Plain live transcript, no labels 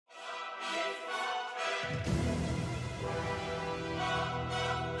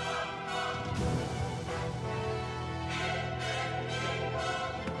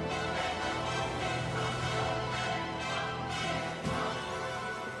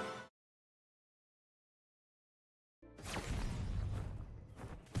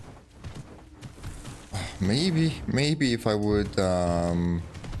Maybe if I would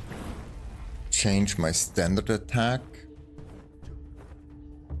change my standard attack.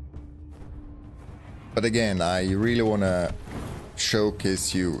 But again, I really want to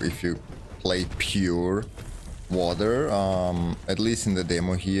showcase you if you play pure water. At least in the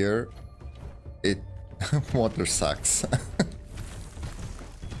demo here, water sucks.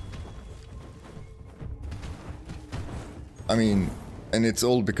 I mean, and it's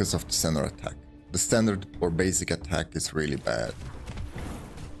all because of the standard attack. The standard or basic attack is really bad.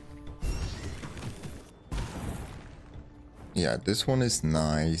 Yeah, this one is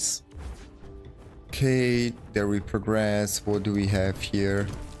nice. Okay, there we progress. What do we have here?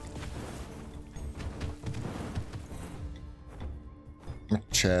 A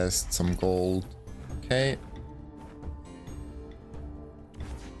chest, some gold. Okay.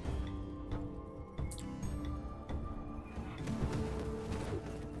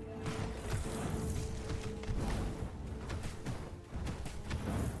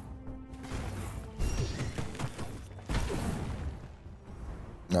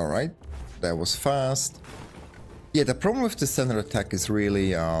 All right. That was fast. Yeah, the problem with the standard attack is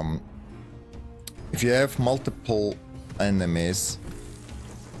really if you have multiple enemies,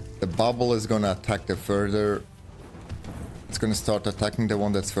 the bubble is gonna attack the further. It's gonna start attacking the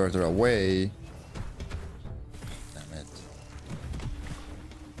one that's further away. Damn it.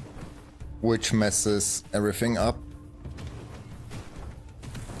 Which messes everything up.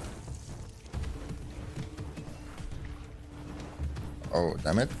 Oh,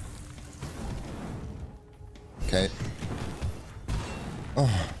 damn it. Okay.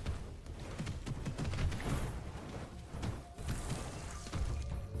 Oh.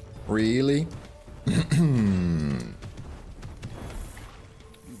 Really?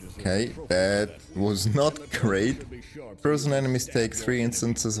 Okay, that was not great. Frozen enemies take 3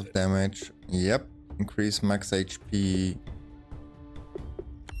 instances of damage. Yep. Increase max HP.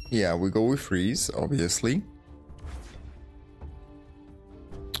 Yeah, we go with freeze, obviously.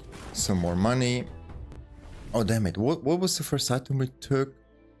 Some more money. Oh damn it! What was the first item we took?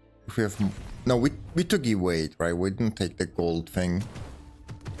 If we have no, we took E-weight, right? We didn't take the gold thing.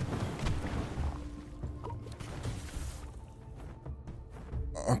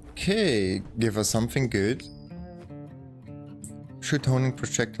 Okay, give us something good. Shoot honing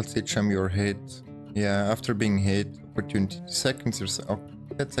projectiles each time you're hit. Yeah, after being hit, opportunity 2 seconds. Oh,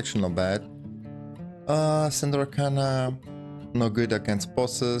 that's actually not bad. Send Arcana. No good against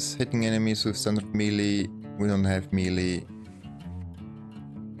bosses. Hitting enemies with standard melee. We don't have melee.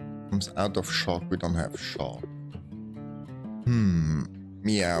 Comes out of shock. We don't have shock.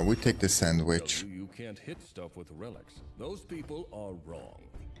 Yeah, we take the sandwich. You can't hit stuff with relics. Those people are wrong.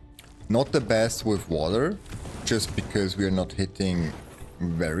 Not the best with water, just because we are not hitting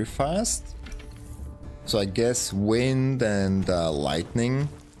very fast. So I guess wind and lightning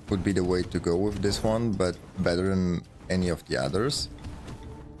would be the way to go with this one, but better than any of the others.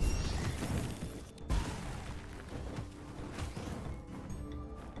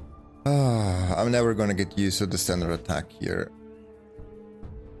 I'm never gonna get used to the standard attack here.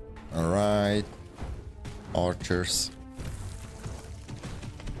 Alright. Archers.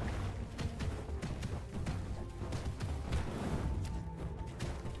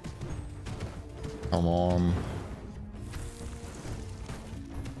 Come on.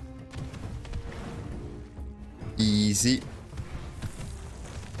 Easy.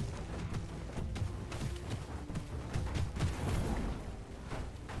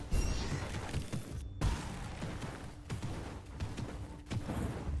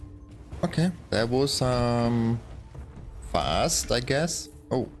 Okay, that was fast, I guess.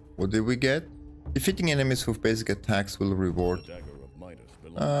 Oh, what did we get? Defeating enemies with basic attacks will reward.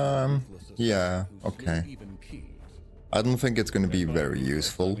 Yeah, okay. I don't think it's gonna be very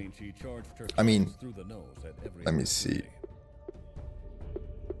useful. I mean, let me see.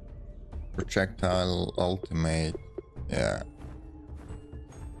 Projectile, ultimate, yeah.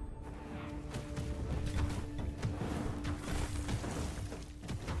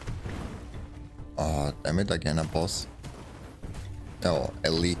 Oh, damn it, again a boss. Oh,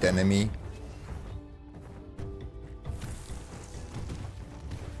 elite enemy.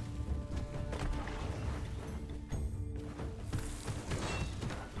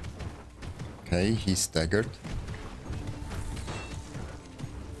 Okay, he's staggered.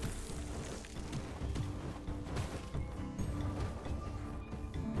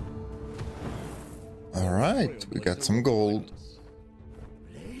 All right, we got some gold.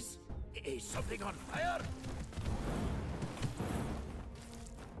 Is something on fire?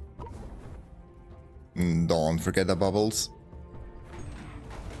 Don't forget the bubbles.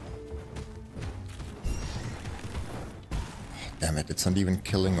 it, it's not even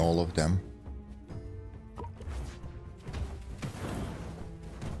killing all of them.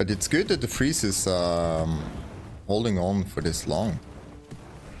 But it's good that the freeze is holding on for this long.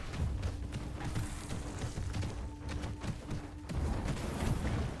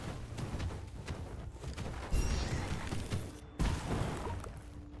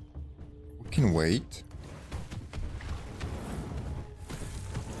 We can wait.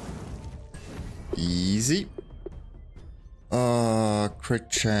 Easy. Crit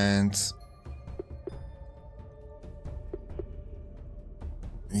chance.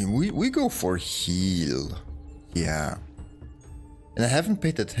 We go for heal. Yeah. And I haven't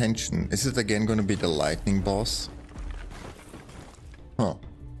paid attention. Is it again gonna be the lightning boss? Huh.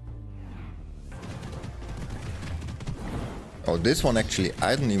 Oh, this one actually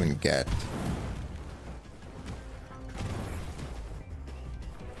I don't even get.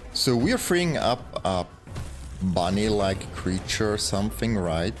 So we're freeing up a bunny-like creature or something,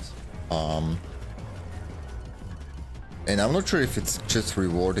 right? And I'm not sure if it's just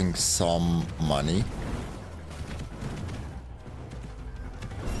rewarding some money.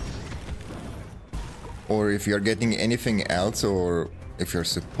 Or if you're getting anything else, or if you're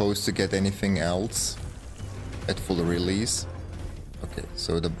supposed to get anything else at full release. Okay,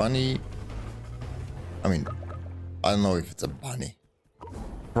 so the bunny... I mean, I don't know if it's a bunny.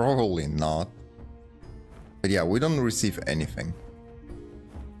 Probably not. But yeah, we don't receive anything.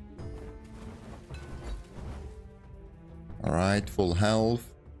 Alright, full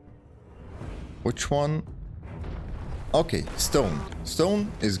health. Which one? Okay, stone.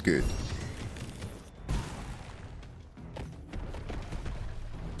 Stone is good.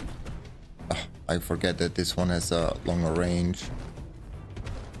 I forget that this one has a longer range.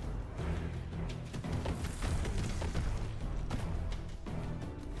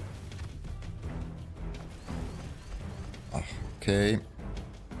 Okay.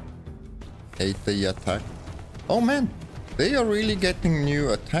 Hate the attack. Oh man, they are really getting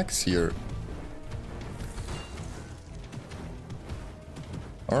new attacks here.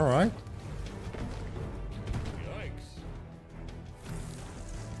 Alright.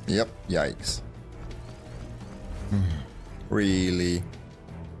 Yep, yikes. Really?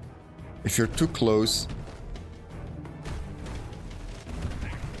 If you're too close...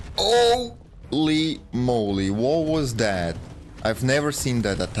 Holy moly, what was that? I've never seen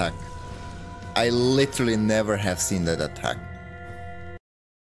that attack. I literally never have seen that attack.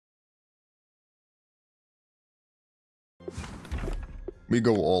 We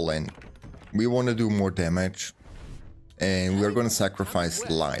go all in. We want to do more damage. And we're gonna sacrifice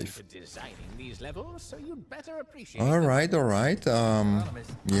life. Alright, alright.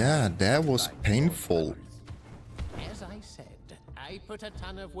 Yeah, that was painful. As I said, I put a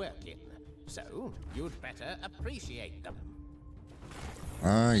ton of work in. So, you'd better appreciate them.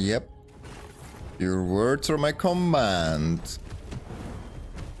 Yep. Your words are my command,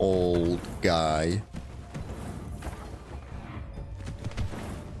 old guy.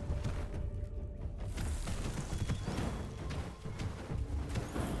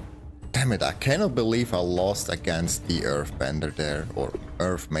 Damn it, I cannot believe I lost against the Earthbender there, or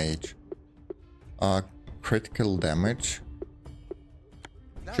Earth Mage. Critical damage.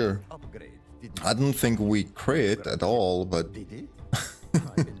 Sure. I don't think we crit at all, but...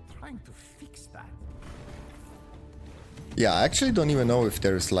 I've been trying to fix that. Yeah, I actually don't even know if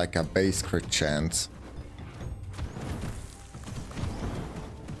there's like a base crit chance.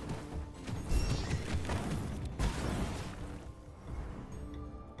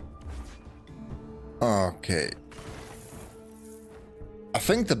 Okay. I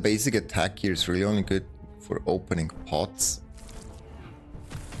think the basic attack here is really only good for opening pots.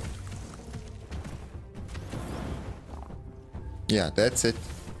 Yeah, that's it.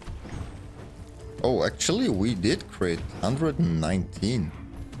 Oh, actually we did crit 119.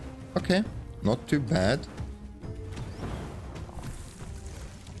 Okay, not too bad.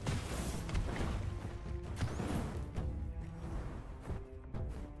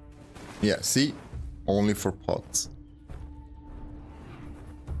 Yeah, see? Only for pots.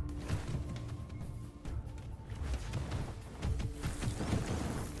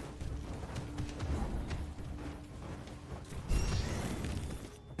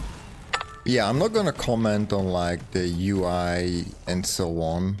 Yeah, I'm not gonna comment on like the UI and so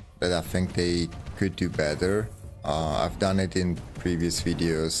on, that I think they could do better. I've done it in previous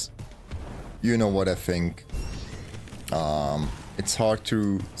videos. You know what I think. It's hard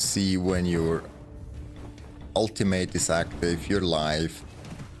to see when your ultimate is active, you're live.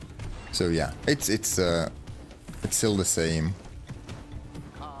 So yeah, it's still the same.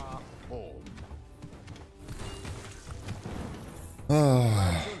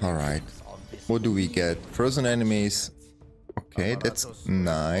 Alright. What do we get? Frozen enemies. Okay, that's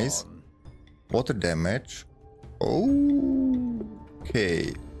nice. Water damage.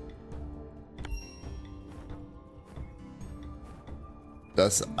 Okay.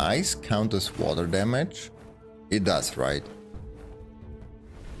 Does ice count as water damage? It does, right?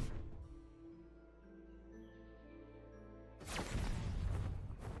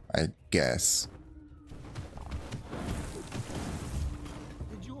 I guess.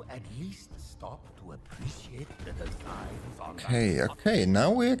 Did you at least stop to appreciate the designs on Okay, okay,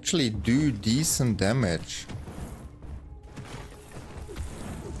 now we actually do decent damage.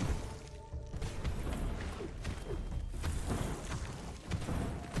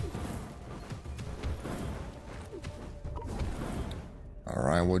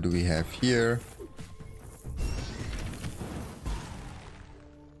 Alright, what do we have here?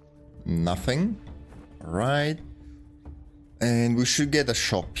 Nothing. Alright. And we should get a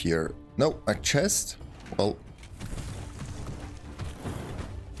shop here. No, a chest? Well.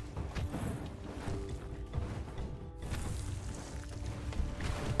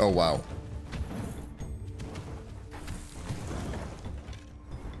 Oh, wow.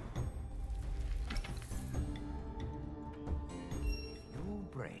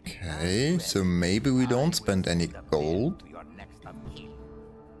 Okay, so maybe we don't spend any gold.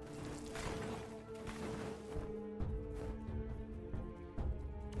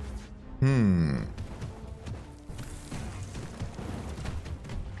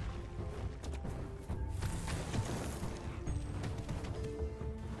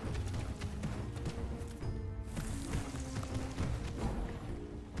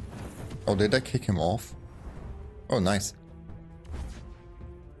 Oh, did I kick him off? Oh, nice.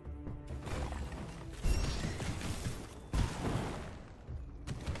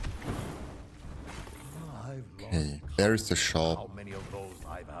 Okay, there's the shop. How many of those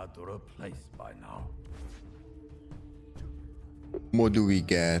I've had to replace by now? What do we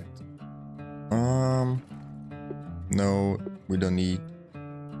get? No, we don't need.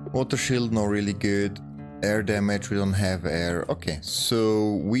 Water shield, not really good. Air damage, we don't have air. Okay,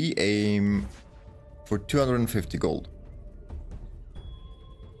 so we aim for 250 gold.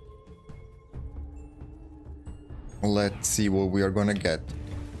 Let's see what we are gonna get.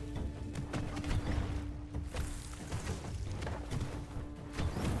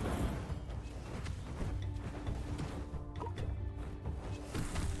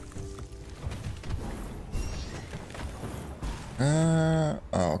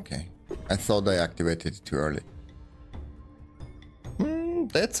 Oh, okay. I thought I activated it too early.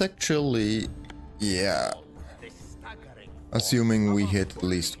 That's actually... yeah. Assuming we hit at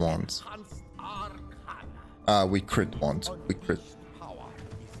least once. We crit once. We crit. Power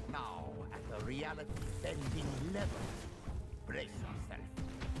is now at a reality-bending level. Brace yourself.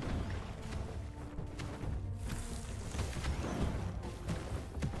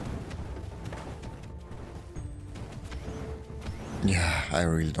 Yeah, I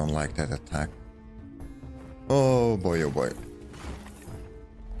really don't like that attack. Oh boy, oh boy.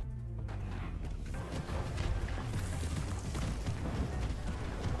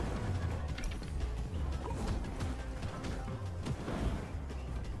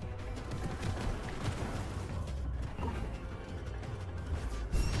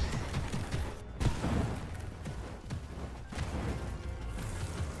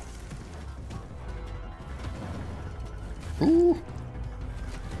 Ooh.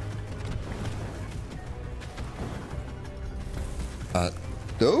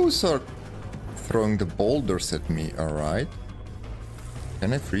 Those are throwing the boulders at me, alright.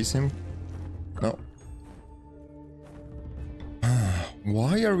 Can I freeze him? No.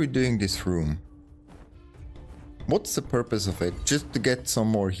 Why are we doing this room? What's the purpose of it? Just to get some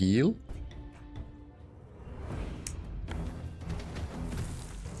more heal?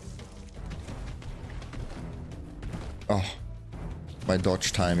 Oh, my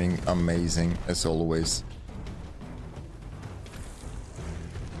dodge timing, amazing, as always.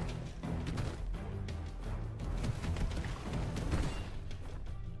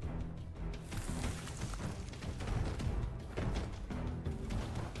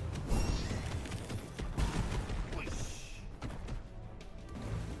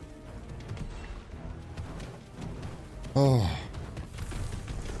 Oh.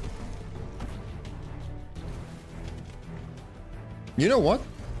 You know what?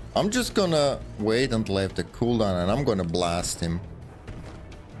 I'm just gonna wait until I have the cooldown and I'm gonna blast him.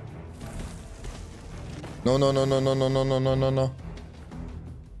 No, no, no, no, no, no, no, no, no, no, no.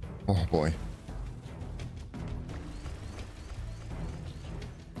 Oh boy.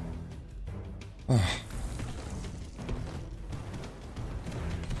 Oh.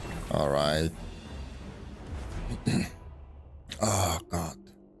 Alright. Oh god.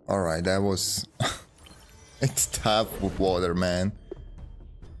 Alright, that was... It's tough with water, man.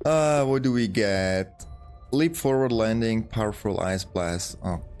 What do we get? Leap forward landing, powerful ice blast.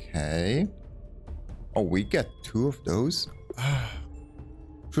 Okay. Oh, we get 2 of those?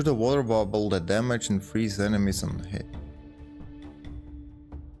 Shoot a water bubble that damage and freeze enemies on hit.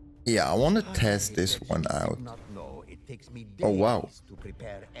 Yeah, I want to test this one out. Oh wow.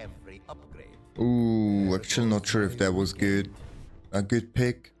 Ooh, actually not sure if that was good. A good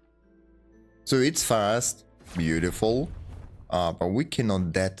pick. So it's fast, beautiful, but we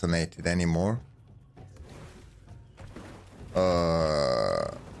cannot detonate it anymore.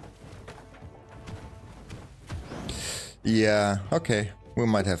 Yeah, okay, we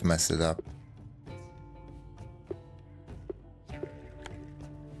might have messed it up.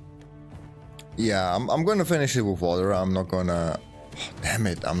 Yeah, I'm gonna finish it with water. I'm not gonna... Oh, damn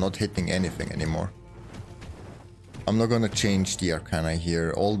it, I'm not hitting anything anymore. I'm not gonna change the Arcana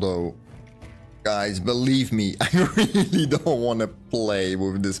here, although... Guys, believe me, I really don't want to play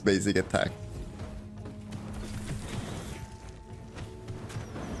with this basic attack.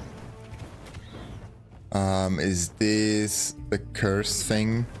 Is this the curse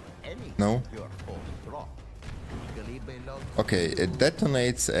thing? No? Okay, it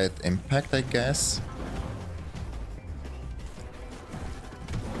detonates at impact, I guess.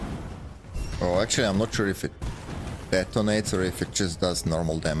 Oh, actually, I'm not sure if it detonates or if it just does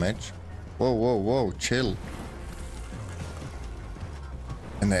normal damage. Whoa, whoa, whoa, chill.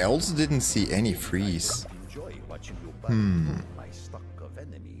 And I also didn't see any freeze.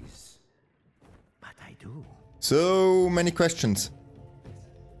 So many questions.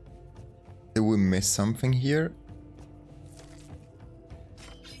 Did we miss something here?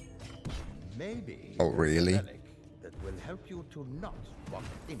 Maybe oh, really? That will help you to not walk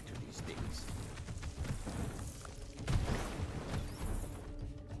into these things.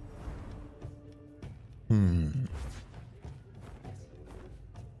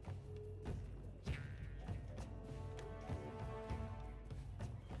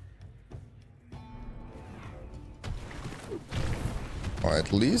 Or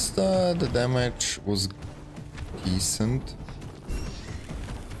at least the damage was decent.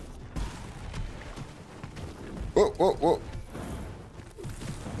 Whoa, whoa, whoa.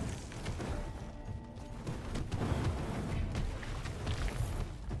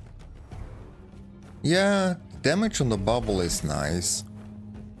 Yeah, damage on the bubble is nice.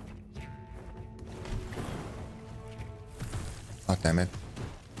 Oh, damn it.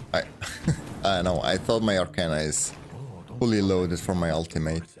 I know, I thought my Arcana is fully loaded for my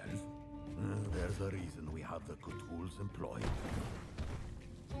ultimate. There's a reason we have the good tools employed.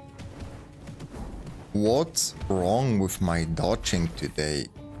 What's wrong with my dodging today?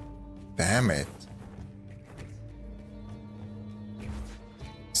 Damn it.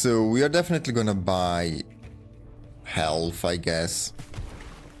 So we are definitely gonna buy health, I guess.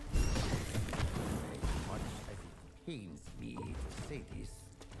 Much as it pains me to say this,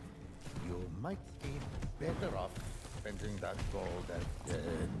 you might be better off spending that gold at the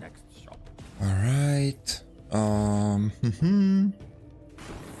next shop. Alright.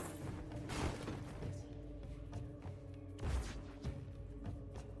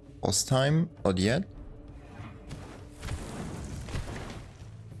 Boss time? Not yet.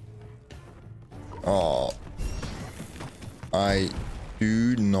 Oh, I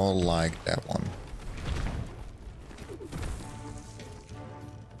do not like that one.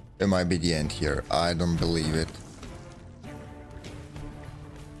 It might be the end here. I don't believe it.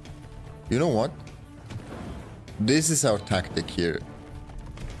 You know what? This is our tactic here.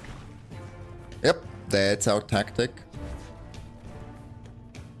 Yep, that's our tactic.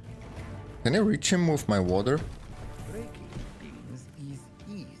 Can I reach him with my water? Breaking things is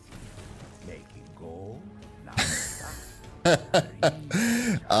easy. Making gold, now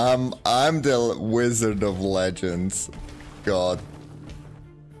I'm the Wizard of Legends. God.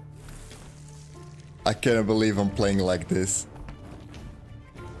 I can't believe I'm playing like this.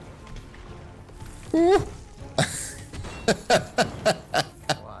 Ooh.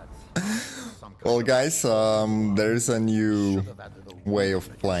 Well, guys, there's a new way of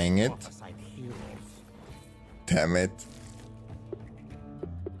playing it. Damn it.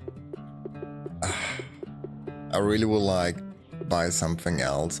 I really would like to buy something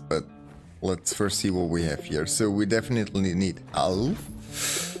else, but let's first see what we have here. So we definitely need health.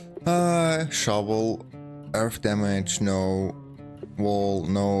 Shovel, earth damage, no. Wall,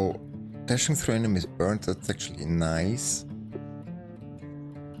 no. Dashing through enemies burnt, that's actually nice.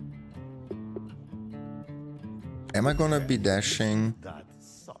 Am I gonna be dashing?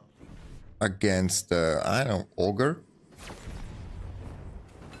 that's something against, I don't know, Ogre.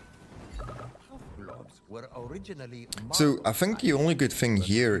 Half-bloods were originally So I think the only good thing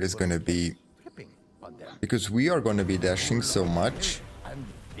here is going to be, flipping on them because we are going to be dashing so much, and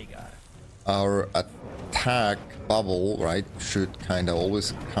bigger. our attack bubble, right, should kind of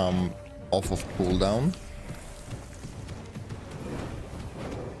always come off of cooldown.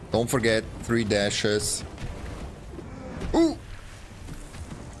 Don't forget 3 dashes. Ooh!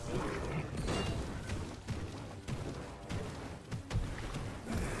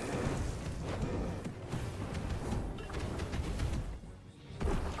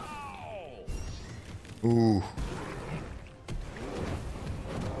 Ooh.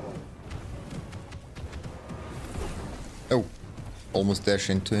 Oh, almost dash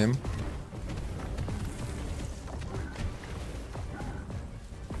into him.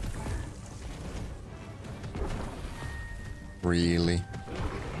 Really?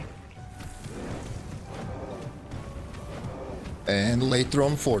 And later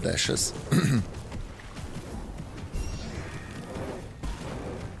on 4 dashes.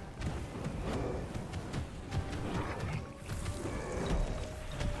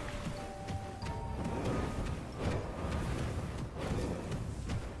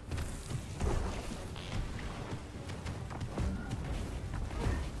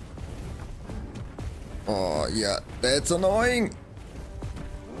 Oh, yeah, that's annoying.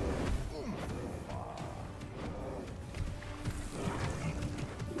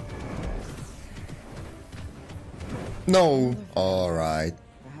 No. All right.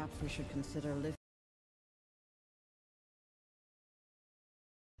 Perhaps we should consider lift.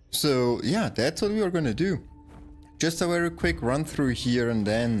 So, yeah, that's what we are going to do. Just a very quick run through here, and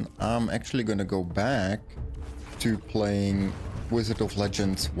then I'm actually going to go back to playing Wizard of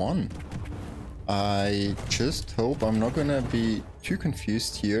Legends 1. I just hope I'm not gonna be too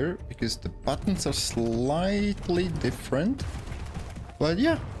confused here, because the buttons are slightly different. But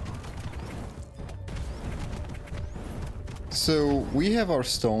yeah. So we have our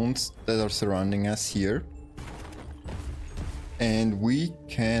stones that are surrounding us here. And we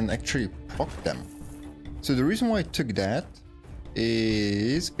can actually proc them. So the reason why I took that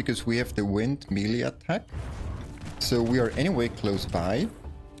is because we have the wind melee attack. So we are anyway close by.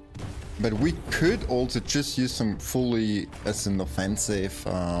 But we could also just use some fully as an offensive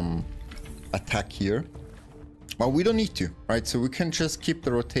attack here. But we don't need to, right? So we can just keep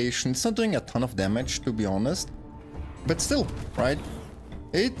the rotation. It's not doing a ton of damage, to be honest. But still, right?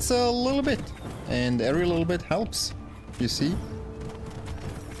 It's a little bit. And every little bit helps, you see?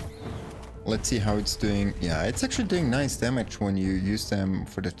 Let's see how it's doing. Yeah, it's actually doing nice damage when you use them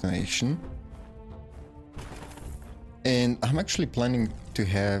for detonation. And I'm actually planning to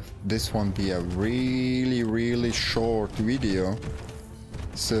have this one be a really short video.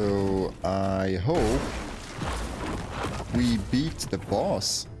 So I hope we beat the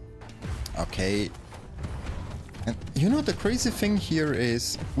boss. Okay. And you know, the crazy thing here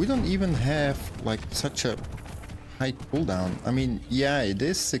is we don't even have like such a high cooldown. I mean, yeah, it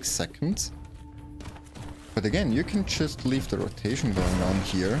is 6 seconds. But again, you can just leave the rotation going on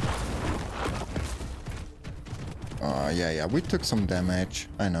here. Yeah, we took some damage,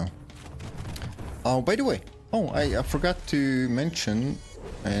 I know. Oh, by the way, I forgot to mention,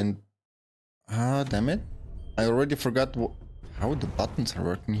 and damn it, I already forgot how the buttons are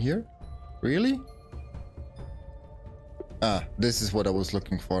working here. Really? This is what I was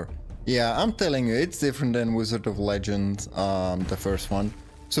looking for. Yeah, I'm telling you, it's different than Wizard of Legends, the first one.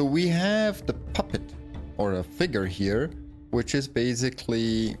 So we have the puppet, or a figure here, which is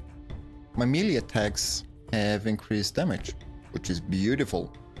basically my melee attacks have increased damage, which is beautiful.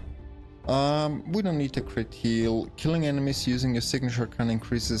 We don't need a crit heal. Killing enemies using your signature Arcana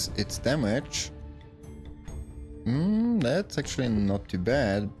increases its damage. That's actually not too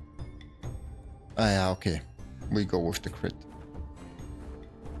bad. Yeah, okay. We go with the crit.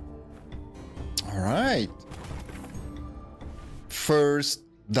 Alright. First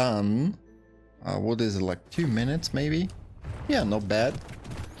done. What is it, like 2 minutes maybe? Yeah, not bad.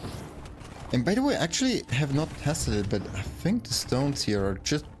 And by the way, I actually have not tested it, but I think the stones here are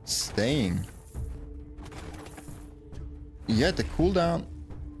just staying. Yeah, the cooldown.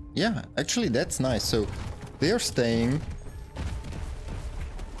 Yeah, actually that's nice. So they are staying.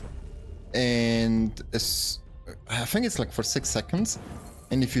 And I think it's like for 6 seconds.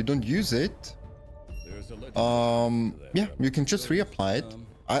 And if you don't use it, yeah, you can just reapply it.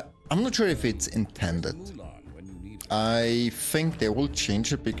 I'm not sure if it's intended. I think they will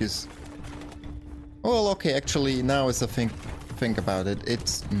change it because... Well, okay, actually, now as I think about it,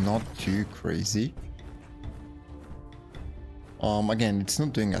 it's not too crazy. Again, it's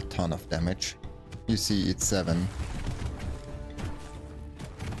not doing a ton of damage. You see, it's 7.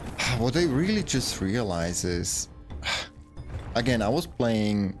 What I really just realized is... Again, I was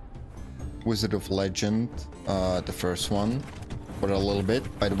playing Wizard of Legend, the first one, for a little bit.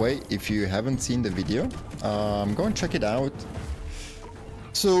 By the way, if you haven't seen the video, go and check it out.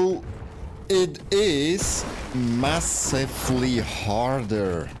 So, it is massively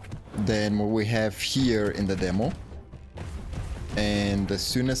harder than what we have here in the demo. And as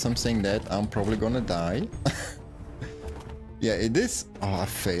soon as I'm saying that, I'm probably gonna die. Yeah, it is... Oh, I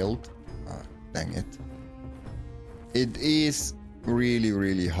failed. Oh, dang it. It is really,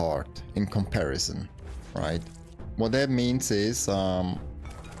 really hard in comparison, right? What that means is, well,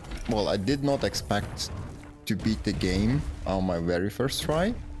 I did not expect to beat the game on my very first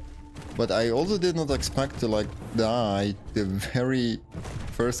try, but I also did not expect to like die the very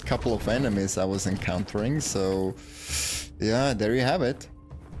first couple of enemies I was encountering. So yeah, there you have it.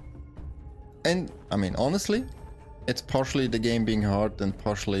 And I mean, honestly, it's partially the game being hard and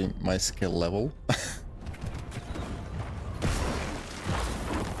partially my skill level.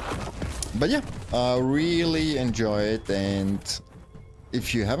 But yeah, I really enjoy it, and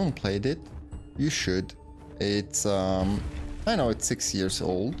if you haven't played it, you should. It's, I know it's 6 years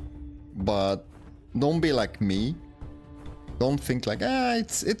old, but don't be like me. Don't think like,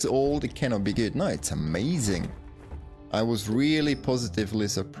 it's old, it cannot be good. No, it's amazing. I was really positively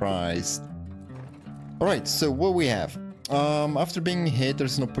surprised. Alright, so what we have. After being hit,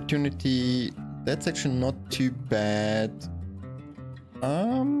 there's an opportunity. That's actually not too bad.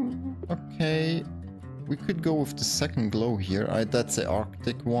 Okay, we could go with the second glow here. That's the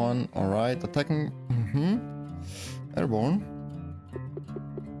Arctic one. Alright, attacking. Airborne.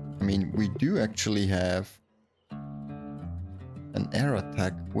 I mean, we do actually have an air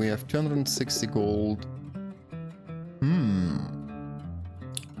attack. We have 260 gold.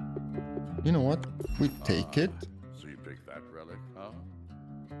 You know what? We take it. So you pick that relic, huh?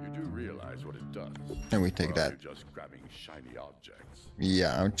 You do realize what it does. And we take that. You're just grabbing shiny objects.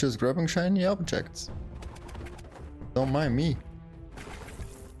 Yeah, I'm just grabbing shiny objects. Don't mind me.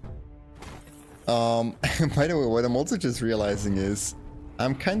 By the way, what I'm also just realizing is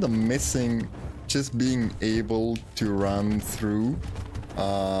I'm kind of missing just being able to run through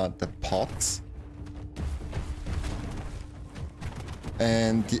the pots.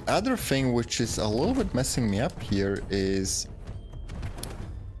 And the other thing which is a little bit messing me up here is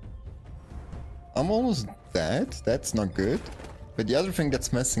I'm almost dead. That's not good. But the other thing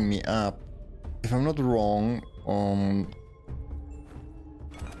that's messing me up, if I'm not wrong,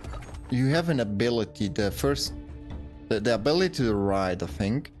 you have an ability. The ability to the right, I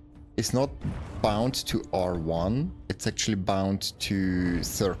think, is not bound to R1. It's actually bound to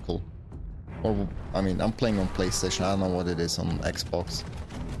circle. Or, I mean, I'm playing on PlayStation. I don't know what it is on Xbox.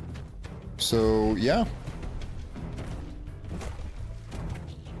 So, yeah.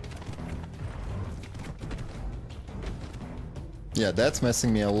 Yeah, that's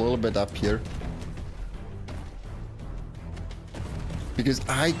messing me a little bit up here. Because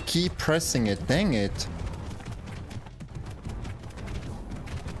I keep pressing it, dang it.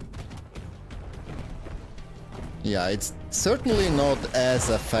 Yeah, it's certainly not as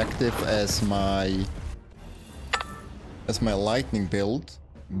effective as my lightning build,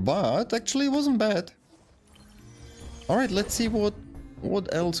 but actually it wasn't bad. Alright, let's see what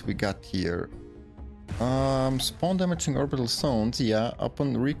else we got here. Spawn damaging orbital zones. Yeah,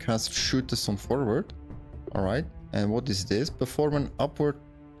 upon recast, shoot the zone forward. Alright, and what is this? Perform an upward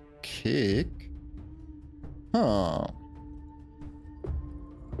kick. Huh.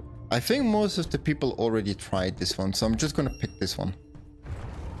 I think most of the people already tried this one, so I'm just gonna pick this one.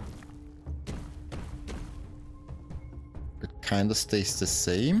 It kinda stays the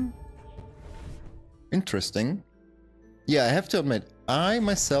same. Interesting. Yeah, I have to admit, I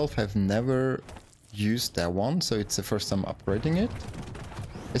myself have never used that one, so it's the first time upgrading it.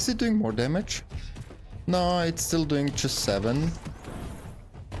 Is it doing more damage? No, it's still doing just 7.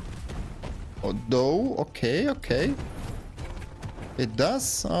 Although, okay. It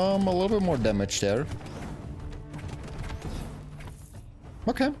does a little bit more damage there.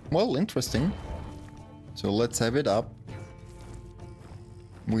 Okay, well, interesting. So let's have it up.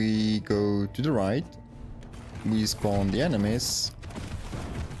 We go to the right. We spawn the enemies.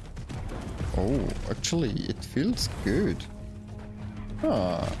 Oh, actually, it feels good.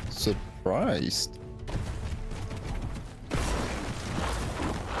 Ah, surprised.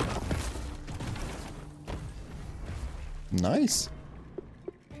 Nice.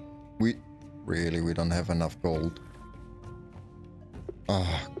 We don't have enough gold.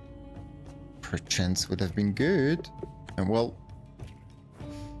 Ah, perchance would have been good. And well,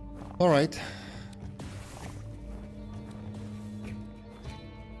 Alright.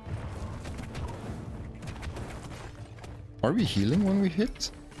 Are we healing when we hit?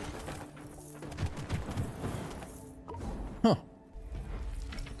 Huh.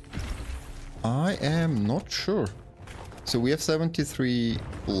 I am not sure. So we have 73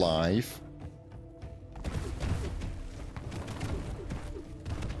 life.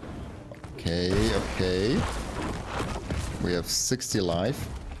 Okay, okay. We have 60 life.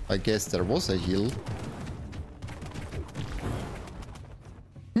 I guess there was a heal.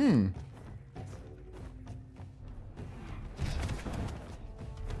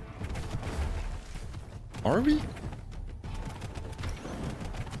 Are we?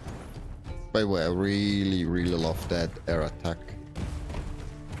 By the way, I really love that air attack.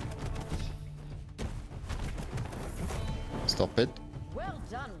 Stop it. Well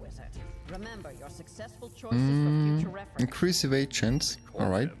done, wizard. Remember your successful choices for future reference. Increase evasions.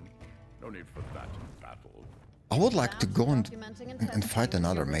 Alright. No need for that in battle. I would like to go and Documenting fight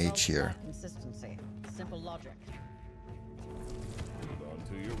another testing mage here. results lack consistency. Simple logic. Hold on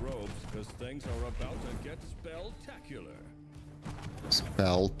to your robes, because things are about to get spectacular.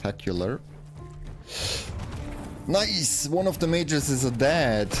 Spectacular. Nice! One of the mages is a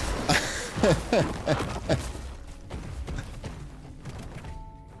dead.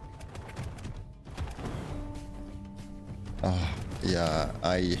 Ah, yeah,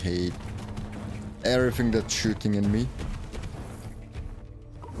 I hate everything that's shooting in me.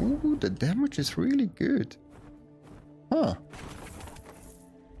 Ooh, the damage is really good. Huh.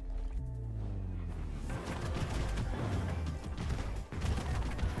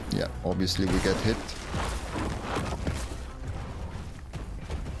 Yeah, obviously we get hit.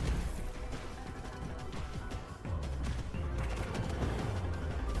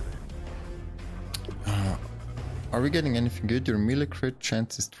 Are we getting anything good? Your melee crit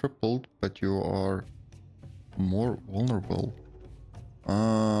chance is tripled, but you are more vulnerable.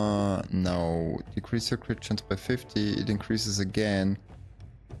 No. Decrease your crit chance by 50. It increases again.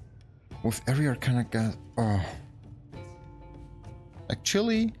 With every Arcana gas. Oh.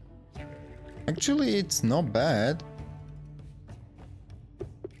 Actually, it's not bad.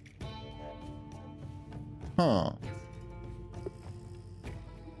 Huh.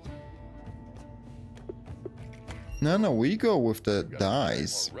 No, we go with the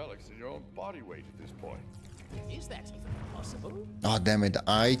dice. More relics in your own body weight at this point. Is that even possible? Oh, damn it.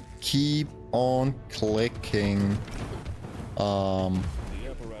 I keep on clicking. The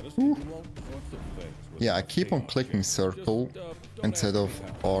apparatus can do all sorts of things with Yeah, I keep on clicking circle instead of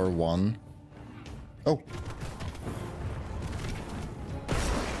R1. Oh.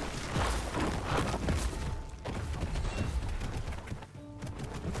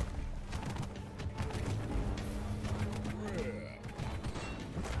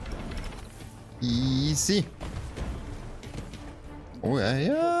 Easy. Oh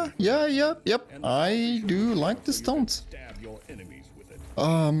yep. I do like the stones. stab your enemies with it.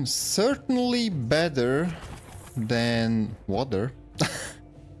 Certainly better than water.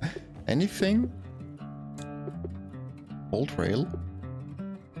 Anything? Old rail.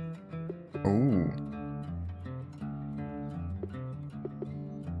 Oh.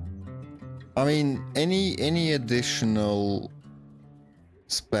 I mean, any additional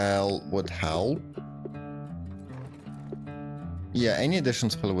spell would help. Yeah, any additional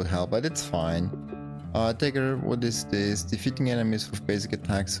spell would help, but it's fine. Dagger, what is this? Defeating enemies with basic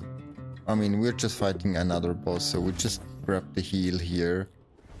attacks. I mean, we're just fighting another boss, so we just grab the heal here.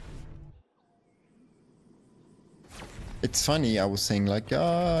 It's funny, I was saying like,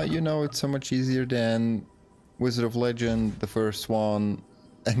 you know, it's so much easier than Wizard of Legend, the first one.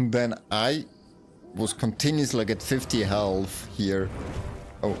 And then I was continuously like at 50 health here.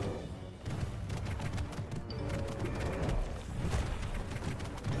 Oh.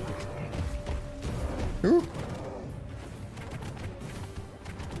 Ooh.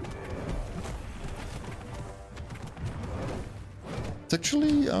 It's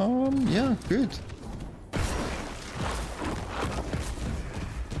actually, yeah, good.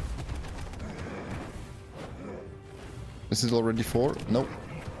 This is already 4? Nope.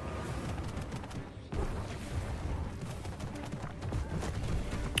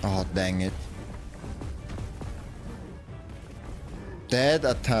 Oh, dang it. That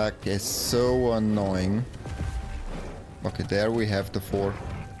attack is so annoying. Okay, there we have the 4.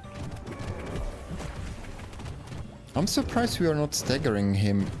 I'm surprised we are not staggering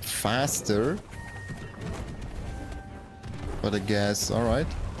him faster. But I guess, alright.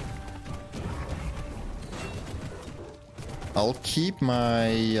 I'll keep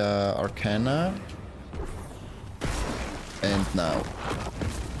my Arcana. And now.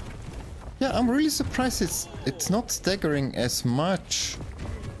 Yeah, I'm really surprised it's not staggering as much.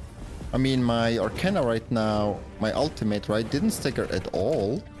 I mean, my Arcana right now, my ultimate, right, didn't stagger at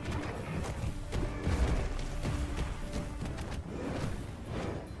all.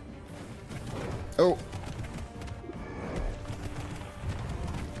 Oh.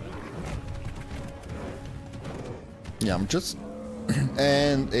 Yeah, I'm just...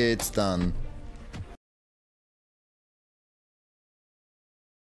 and it's done.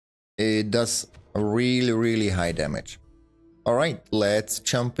 It does really, really high damage. Alright, let's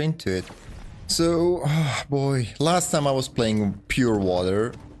jump into it. So, oh boy, last time I was playing pure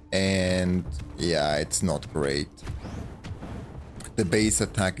water, and yeah, it's not great. The base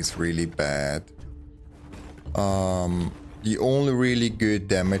attack is really bad. The only really good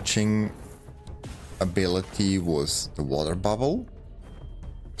damaging ability was the water bubble.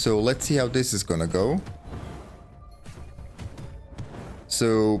 So let's see how this is gonna go.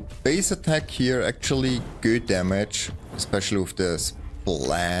 So base attack here, actually good damage, especially with the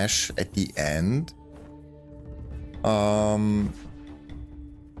splash at the end.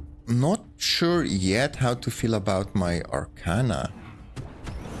 Not sure yet how to feel about my Arcana.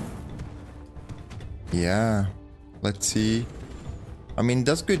 Yeah, let's see. I mean, it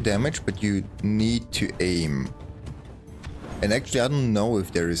does good damage, but you need to aim. And actually, I don't know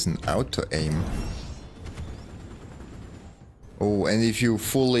if there is an auto aim. Oh, and if you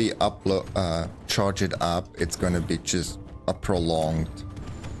fully charge it up, it's gonna be just a prolonged.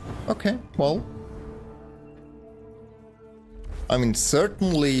 Okay, well. I mean,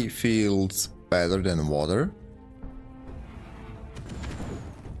 certainly feels better than water.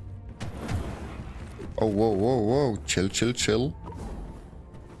 Oh, whoa, whoa, whoa. Chill, chill, chill.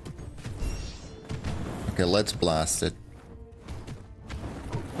 Okay, let's blast it.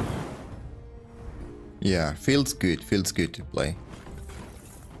 Yeah, feels good to play.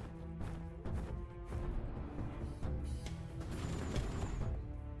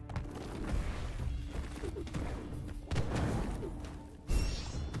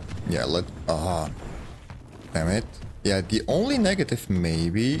 Yeah, damn it. Yeah, the only negative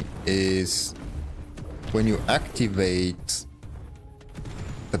maybe is when you activate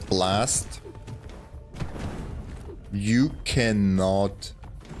the blast, you cannot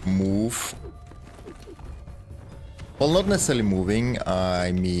move. Well, not necessarily moving,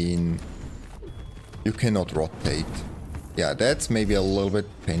 I mean, you cannot rotate. Yeah, that's maybe a little bit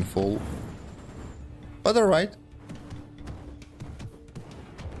painful, but alright.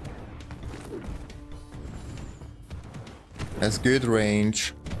 Has good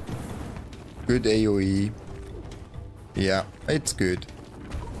range, good AoE. Yeah, it's good.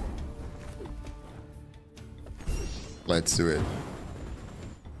 Let's do it.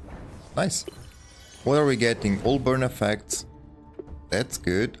 Nice. What are we getting? All burn effects. That's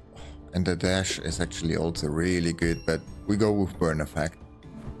good. And the dash is actually also really good, but we go with burn effect.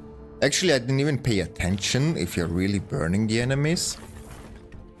 Actually, I didn't even pay attention if you're really burning the enemies.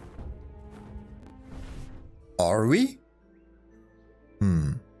 Are we?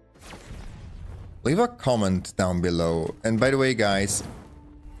 Leave a comment down below. And by the way, guys,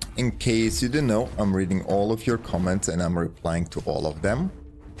 in case you didn't know, I'm reading all of your comments and I'm replying to all of them.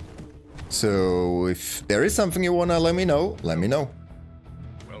 So if there is something you wanna let me know, let me know.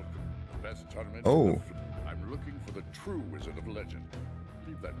 Welcome, the best tournament. Oh. I'm looking for the true Wizard of Legend.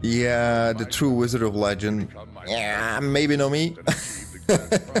 Leave that Yeah, the true Wizard of Legend. Yeah, maybe not me.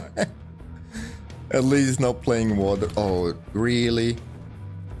 At least not playing water. Oh, really?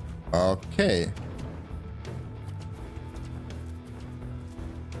 Okay.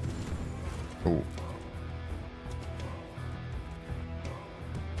 Oh.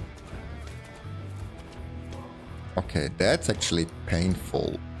 Okay, that's actually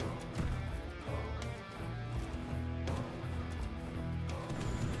painful.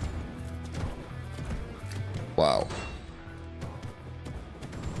 Wow.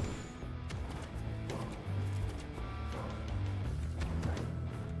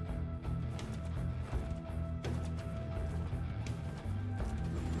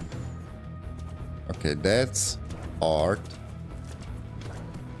 Okay, that's art.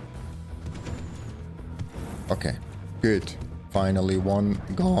 Okay, good. Finally one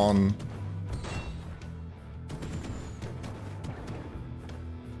gone.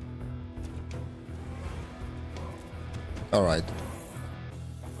 All right.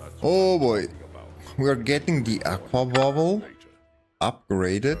 Oh boy. We are getting the aqua bubble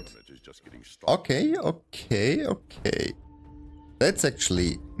upgraded. Okay, okay, okay. That's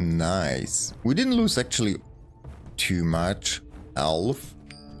actually nice. We didn't lose actually too much health.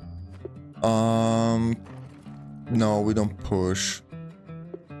 No, we don't push.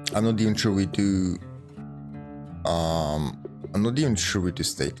 I'm not even sure we do... I'm not even sure we do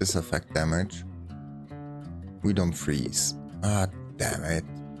status effect damage. We don't freeze. Ah, damn it.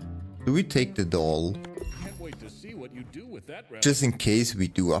 Do we take the doll? Can't wait to see what you do with that relic. Just in case we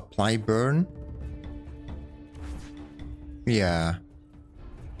do apply burn? Yeah.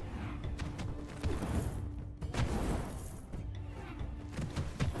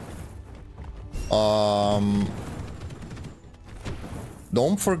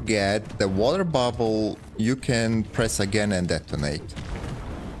 Don't forget the water bubble you can press again and detonate.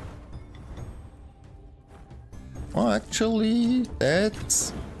 Oh, actually,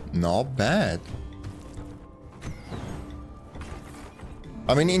 that's not bad.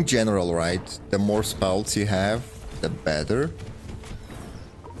 I mean, in general, right? The more spells you have, the better.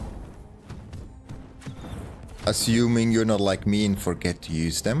 Assuming you're not like me and forget to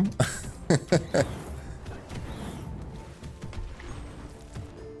use them.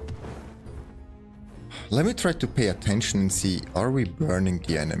 Let me try to pay attention and see, are we burning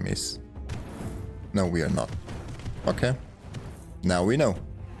the enemies? No, we are not. Okay. Now we know.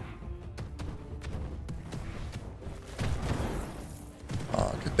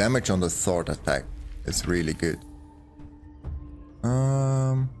 The damage on the sword attack is really good.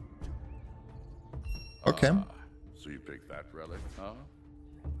 Okay. So you picked that relic, huh?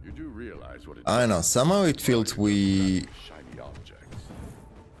 You do realize what it I know, somehow it feels we shiny objects.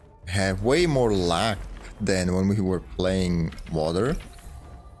 have way more luck than when we were playing Water.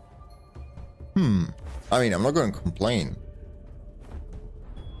 I mean, I'm not going to complain.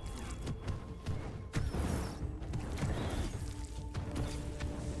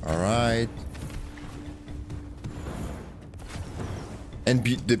 Alright. And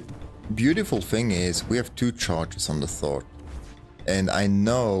the beautiful thing is we have 2 charges on the sword. And I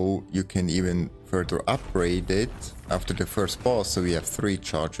know you can even further upgrade it after the first boss, so we have 3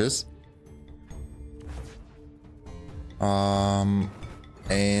 charges.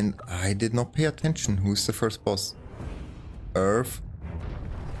 And I did not pay attention. Who's the first boss? Earth.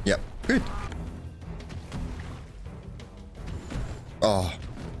 Yep, good. Oh.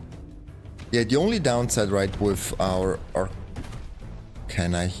 Yeah, the only downside, right, with our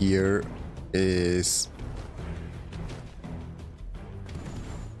Arcana here is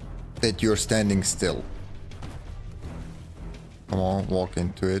that you're standing still. Come on, walk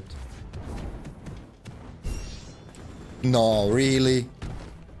into it. No, really?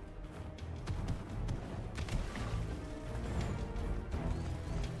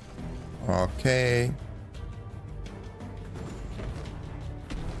 Okay.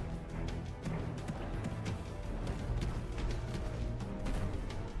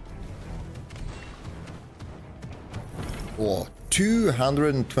 Oh,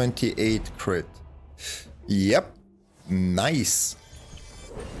 228 crit. Yep. Nice.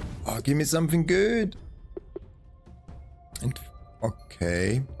 Oh, give me something good. And,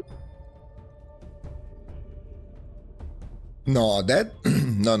 okay. No, that...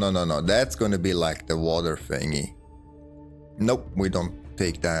 no. That's gonna be like the water thingy. Nope, we don't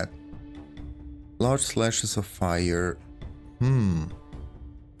take that. Large slashes of fire.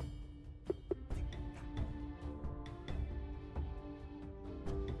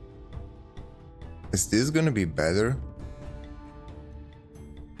 Is this gonna be better?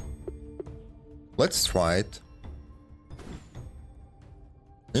 Let's try it.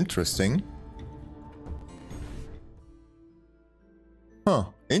 Interesting. Huh,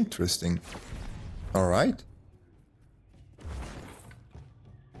 interesting. Alright.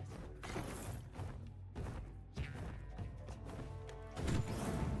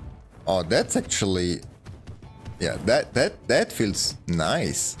 Oh, that's actually... Yeah, that feels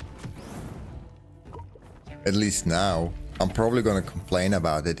nice. At least now. I'm probably gonna complain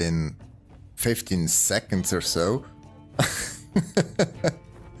about it in 15 seconds or so.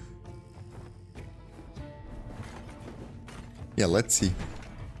 Yeah, let's see.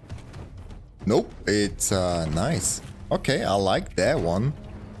 Nope, it's nice. Okay, I like that one.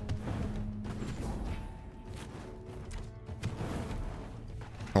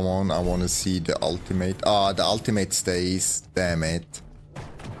 Come on, I want to see the ultimate. Ah, the ultimate stays. Damn it.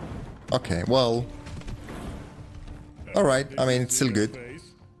 Okay, well. Alright, I mean, it's still good.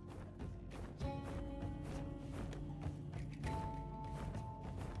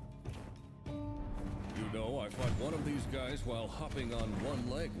 You know, I fought one of these guys while hopping on one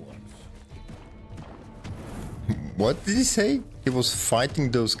leg once. What did he say? He was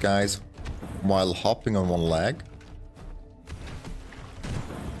fighting those guys while hopping on one leg?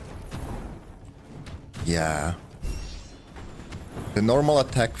 Yeah. The normal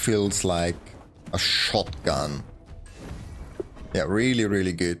attack feels like a shotgun. Yeah, really,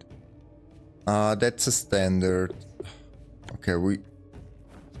 really good. That's a standard. Okay,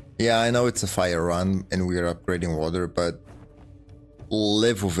 yeah, I know it's a fire run and we're upgrading water, but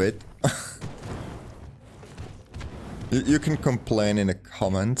live with it. You can complain in the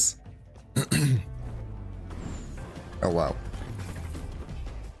comments. Oh wow.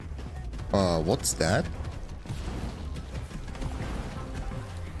 What's that?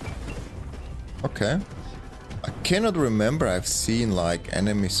 Okay. I cannot remember I've seen like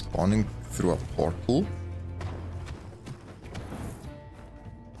enemies spawning through a portal.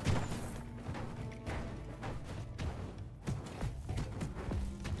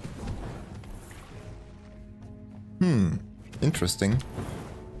 Interesting.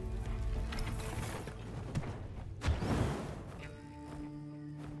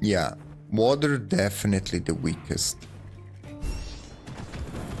 Yeah, water definitely the weakest.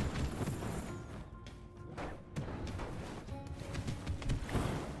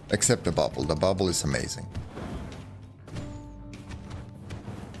 Except the bubble. The bubble is amazing.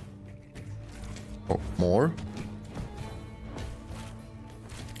 Oh, more?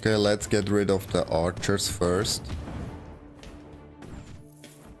 Okay, let's get rid of the archers first.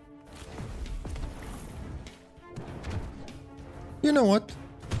 You know what?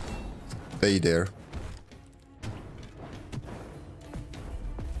 Stay there.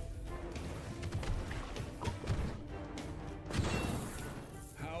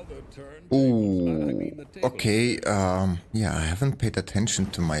 Ooh, okay, yeah, I haven't paid attention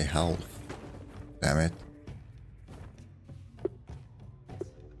to my health. Damn it.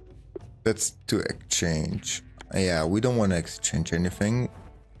 That's to exchange. Yeah, we don't want to exchange anything.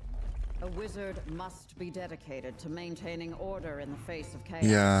 A wizard must be dedicated to maintaining order in the face of chaos.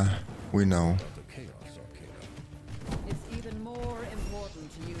 Yeah, we know. It's even more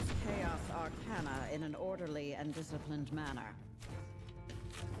important to use Chaos Arcana in an orderly and disciplined manner.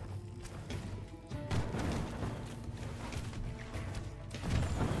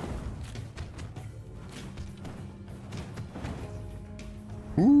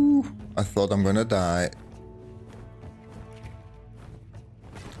 Ooh, I thought I'm gonna die.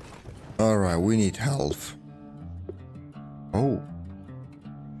 Alright, we need health. Oh.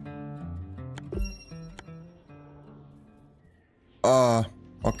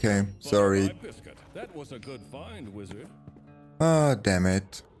 Okay, sorry. That was a good find, wizard. Ah, damn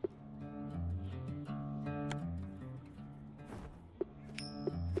it.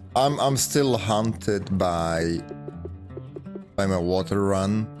 I'm still haunted by my water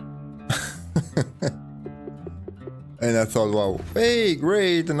run. And I thought, wow, hey,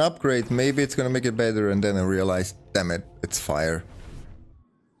 great, an upgrade, maybe it's gonna make it better, and then I realized, damn it, it's fire.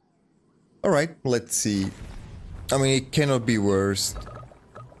 Alright, let's see. I mean, it cannot be worse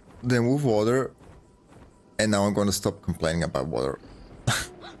than with water, and now I'm gonna stop complaining about water.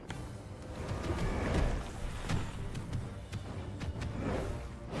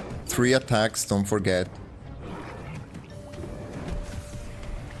 3 attacks, don't forget.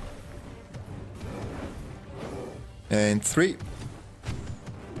 And 3.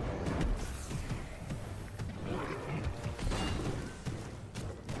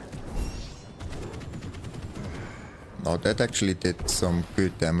 Oh, that actually did some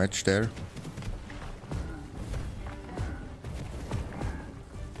good damage there.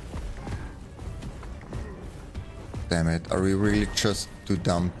 Damn it, are we really just too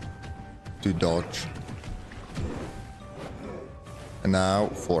dumb to dodge? And now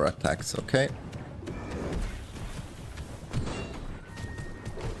 4 attacks, okay.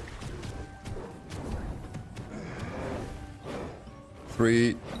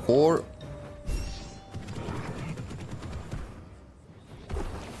 Three, 4.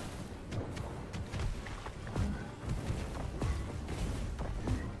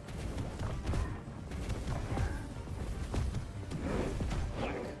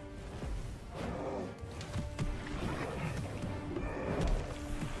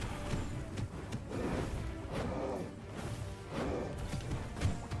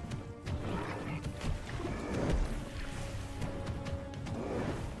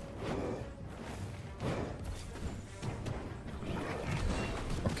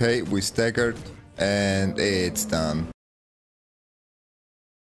 Okay, we staggered and it's done.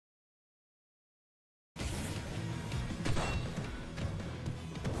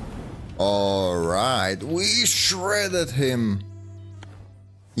 Alright, we shredded him.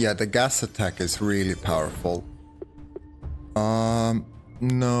 Yeah, the gas attack is really powerful.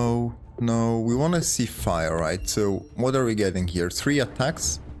 No, we want to see fire, right? So what are we getting here? 3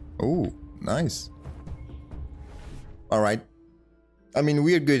 attacks? Oh, nice. Alright. I mean,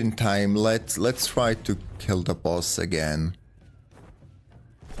 we're good in time. Let's try to kill the boss again.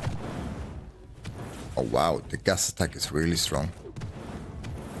 Oh wow, the gas attack is really strong.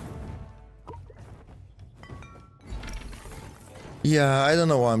 Yeah, I don't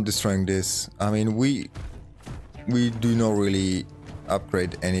know why I'm destroying this. I mean, we do not really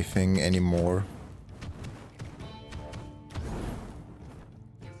upgrade anything anymore.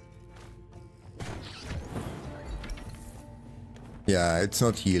 Yeah, it's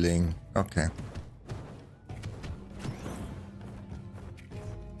not healing. Okay.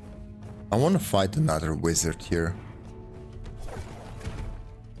 I want to fight another wizard here.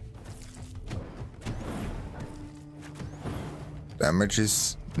 Damage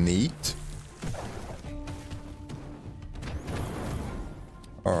is neat.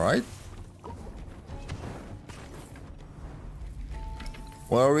 Alright.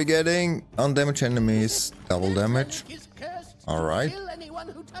 What are we getting? Undamaged enemies, double damage. Alright. Kill anyone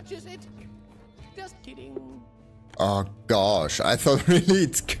who touches it. Just kidding. Oh gosh, I thought really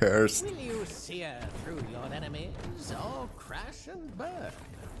it's cursed. Will you sear through your enemies or crash and burn?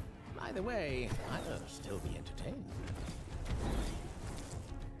 Either way, I'll still be entertained.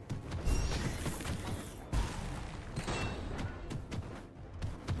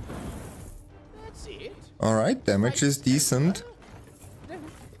 That's it. Alright, damage is decent. Don't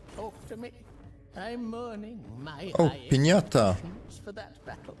talk to me. I'm mourning my Oh, high piñata. expectations for that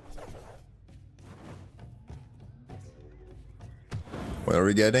battle. What are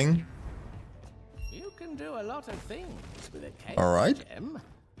we getting? You can do a lot of things with a chaos Alright. gem,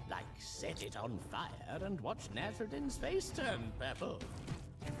 like set it on fire and watch Nazardin's face turn purple.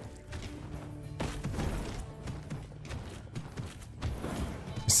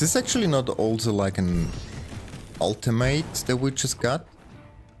 Is this actually not also like an ultimate that we just got?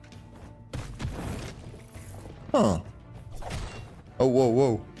 Huh. Oh, whoa,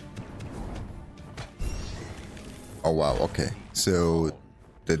 whoa. Oh, wow, okay. So,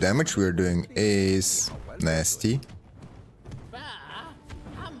 the damage we're doing is nasty. Bah!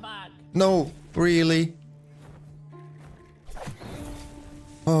 Humbug! No, really?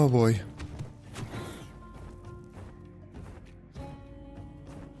 Oh, boy.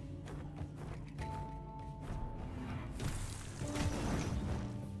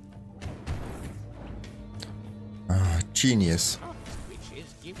 Genius. Which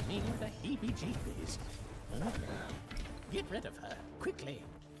is giving me the heebie-jeebies. Get rid of her, quickly.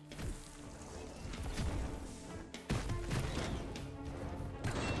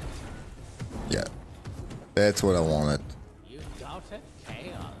 Yeah, that's what I wanted. You got a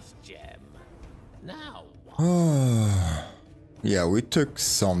chaos gem. Now what? Yeah, we took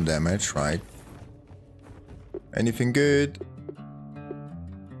some damage, right? Anything good?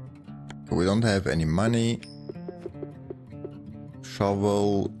 We don't have any money.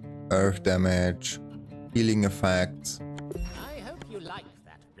 Shovel, earth damage, healing effects. I hope you like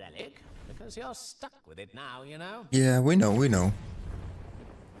that relic, because you're stuck with it now, you know? Yeah, we know, we know.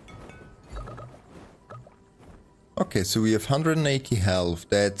 Okay, so we have 180 health.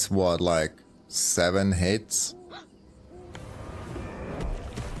 That's what, like 7 hits?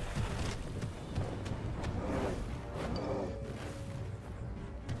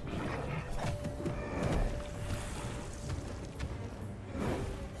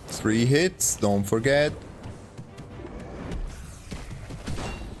 Three hits, don't forget.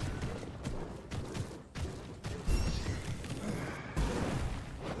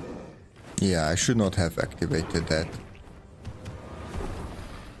 Yeah, I should not have activated that.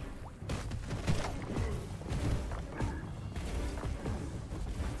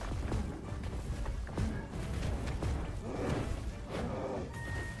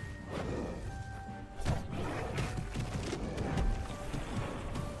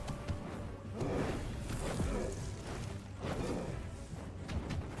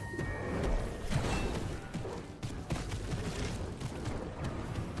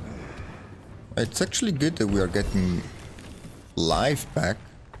 It's actually good that we are getting life back.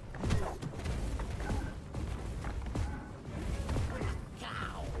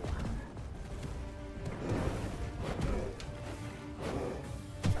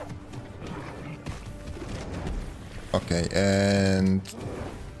 Okay, and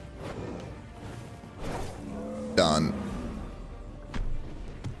done.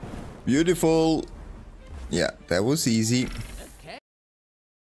 Beautiful. Yeah, that was easy.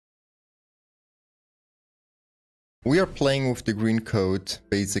 We are playing with the green code,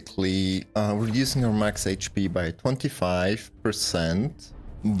 basically reducing our max HP by 25%,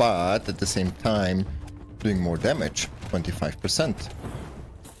 but at the same time doing more damage, 25%.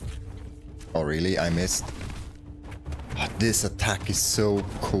 Oh really? I missed. Oh, this attack is so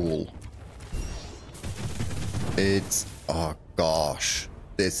cool. It's... oh gosh,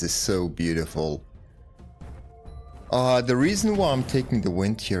 this is so beautiful. The reason why I'm taking the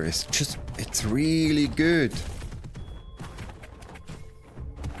wind here is just, it's really good.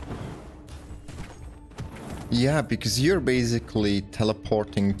 Yeah, because you're basically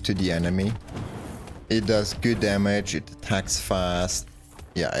teleporting to the enemy. It does good damage, it attacks fast.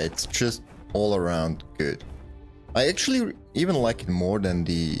 Yeah, it's just all around good. I actually even like it more than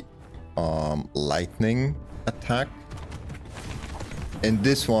the lightning attack. And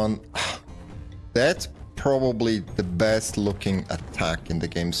this one, that's probably the best looking attack in the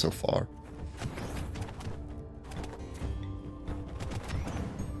game so far.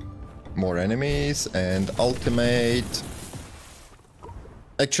 More enemies and ultimate.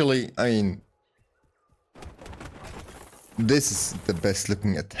 Actually, I mean, this is the best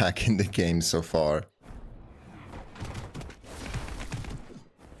looking attack in the game so far.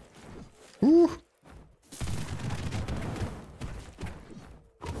 Woo.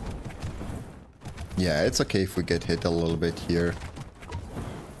 Yeah, it's okay if we get hit a little bit here.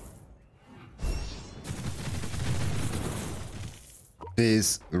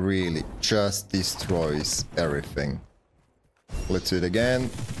 This really just destroys everything. Let's do it again.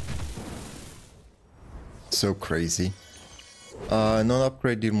 So crazy.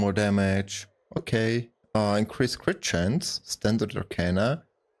 Non-upgrade deal more damage. Okay. Increase crit chance. Standard Arcana.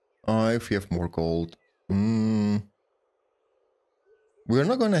 If we have more gold. We're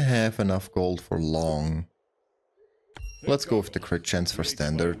not gonna have enough gold for long. Let's go with the crit chance for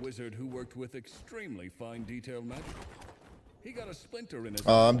standard. Wizard who worked with extremely fine detail magic. He got a splinter in his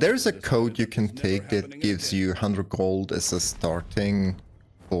there's a code you can take that gives you 100 gold as a starting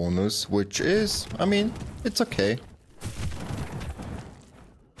bonus, which is, I mean, it's okay.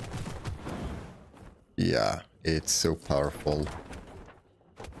 Yeah, it's so powerful.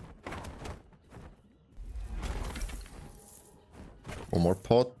 One more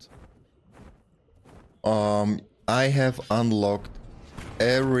pot. I have unlocked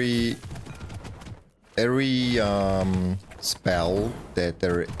every spell that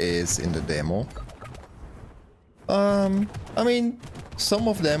there is in the demo. I mean, some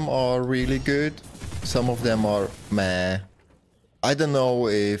of them are really good, some of them are meh. I don't know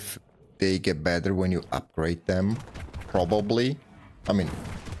if they get better when you upgrade them. Probably. I mean,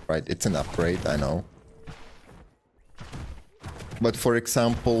 right, it's an upgrade, I know. But for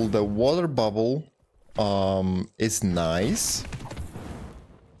example, the water bubble is nice.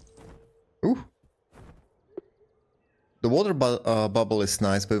 Ooh. The water bubble is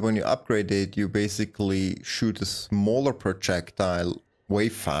nice, but when you upgrade it, you basically shoot a smaller projectile way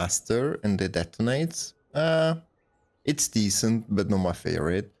faster and it detonates. It's decent, but not my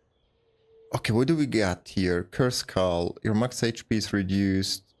favorite. Okay, what do we got here? Curse Skull. Your max HP is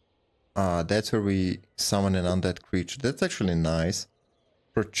reduced. That's where we summon an undead creature. That's actually nice.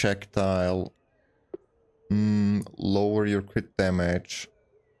 Projectile. Lower your crit damage.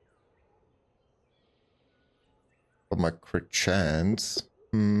 But my crit chance?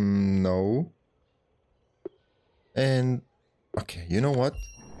 No. And... okay, you know what?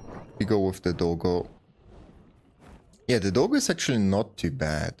 We go with the doggo. Yeah, the doggo is actually not too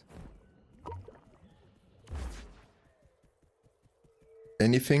bad.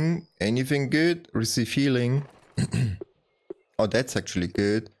 Anything good? Receive healing. Oh, that's actually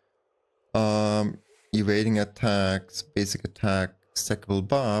good. Evading attacks, basic attack, stackable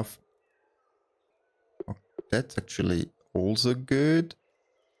buff. Oh, that's actually also good.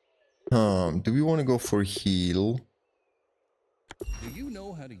 Do we want to go for heal? Do you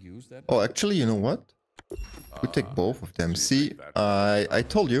know how to use that? Oh, actually, you know what? We take both of them. See, I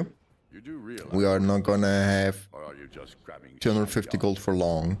told you. We are not gonna have 250 gold for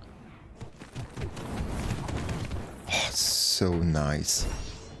long. Oh, so nice.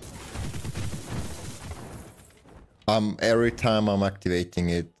 Every time I'm activating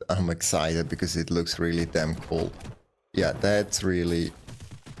it, I'm excited because it looks really damn cool. Yeah, that's really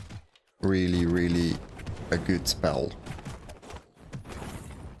a good spell.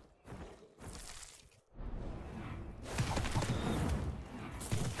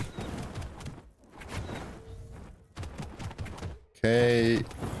 Okay.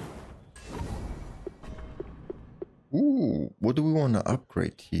 Ooh, what do we want to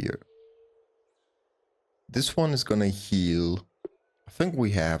upgrade here? This one is gonna heal. I think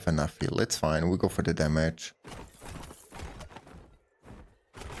we have enough heal. It's fine. We go for the damage.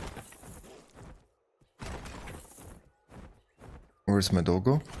 Where's my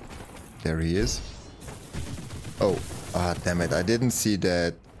doggo? There he is. Oh, damn it. I didn't see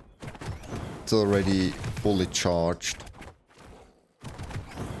that. It's already fully charged.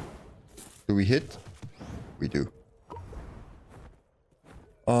 Do we hit? We do.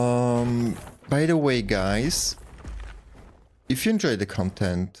 By the way, guys, if you enjoy the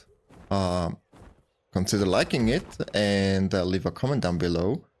content, consider liking it and leave a comment down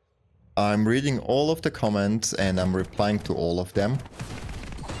below. I'm reading all of the comments and I'm replying to all of them.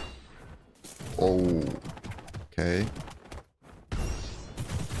 Oh, okay.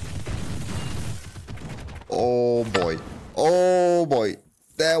 Oh boy. Oh boy.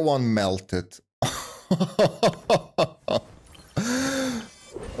 That one melted.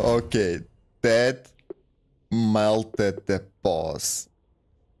 Okay, that melted the boss.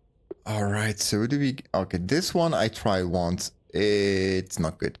 Alright, so do we... Okay, this one I tried once. It's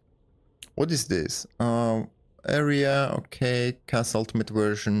not good. What is this? Area, okay. Cast ultimate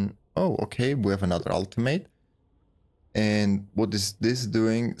version. Oh, okay, we have another ultimate. And what is this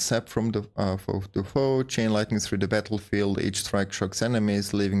doing? Sap from the foe to foe, chain lightning through the battlefield. Each strike shocks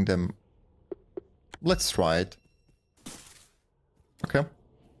enemies, leaving them... Let's try it. Okay.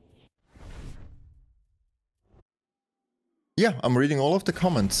 Yeah, I'm reading all of the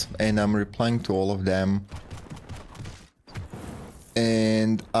comments and I'm replying to all of them.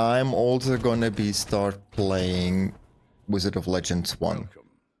 And I'm also gonna start playing Wizard of Legends 1.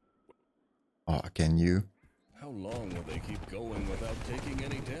 Oh, can you? How long will they keep going without taking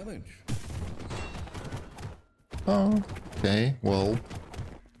any damage? Oh, okay, well,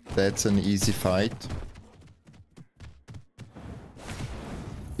 that's an easy fight.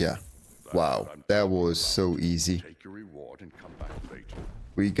 Yeah, wow, that was so easy.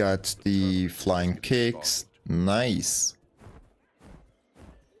 We got the flying kicks, nice.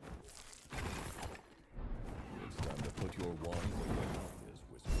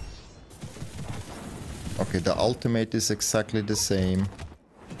 Okay, the ultimate is exactly the same.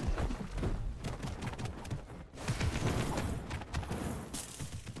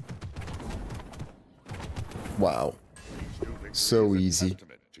 Wow. So easy.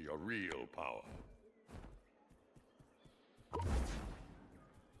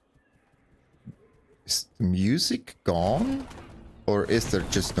 Is the music gone? Or is there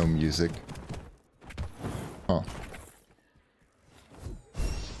just no music? Huh.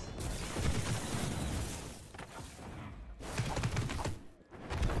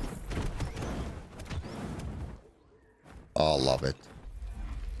 Oh, love it.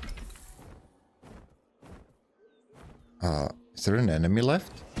 Is there an enemy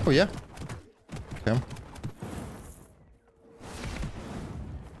left? Oh, yeah. Okay.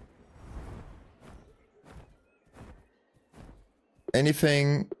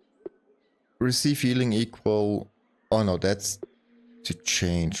 Anything? Receive healing equal... Oh, no, that's to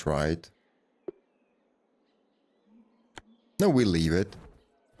change, right? No, we leave it.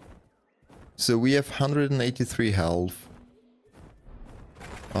 So we have 183 health.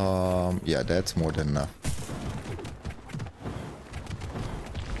 Yeah, that's more than enough.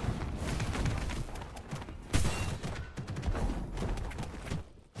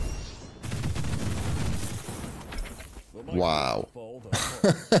 Wow.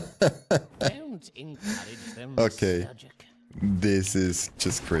 Don't encourage them, Okay. Surgic. This is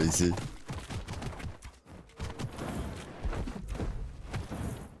just crazy.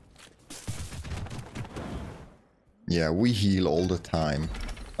 Yeah, we heal all the time.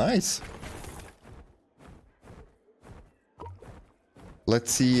 Nice.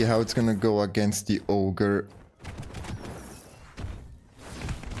 Let's see how it's gonna go against the ogre.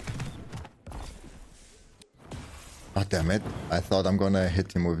 Oh, damn it. I thought I'm gonna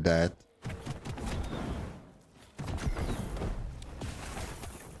hit him with that.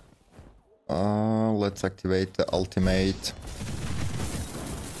 Let's activate the ultimate.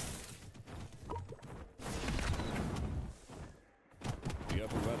 The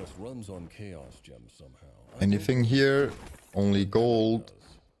apparatus runs on chaos gems somehow. Anything here? Only gold.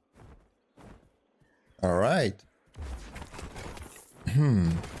 Alright.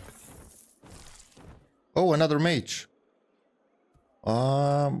 Oh, another mage.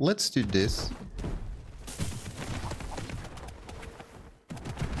 Let's do this.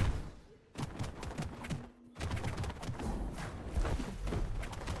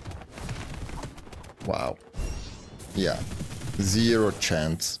 Wow. Yeah. Zero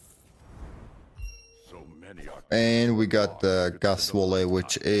chance. And we got the gas volley,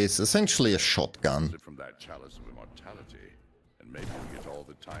 which is essentially a shotgun. From that chalice of immortality, and maybe you get all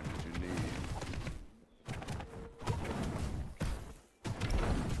the time that you need.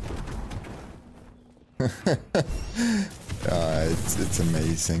 It's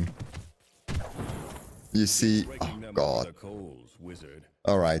amazing. You see, oh god.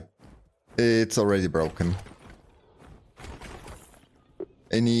 Alright. It's already broken.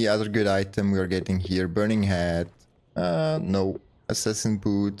 Any other good item we are getting here? Burning hat. No. Assassin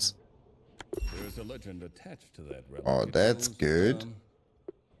boots. There's a legend attached to that relic. Oh, It that's goes, good.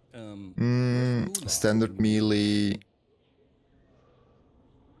 Rasputin Standard melee.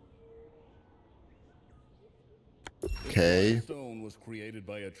 Okay. The stone was created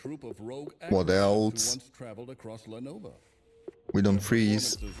by a troop of rogue What acrobats else? who once traveled across Lenova. We don't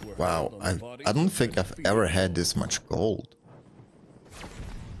freeze. Wow, I don't think I've ever had this much gold.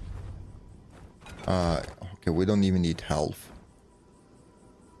 Okay, we don't even need health.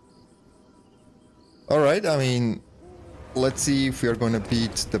 Alright, I mean, let's see if we are gonna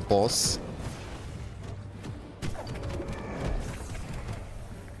beat the boss.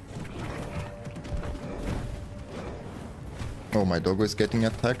 Oh, my dog is getting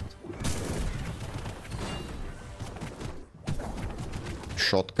attacked.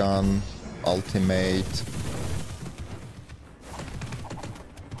 Shotgun, ultimate.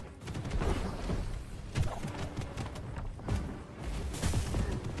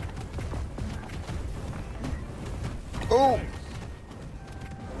 Oh!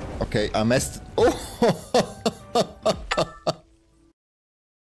 Okay, I messed. Oh!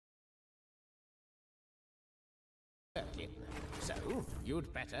 So,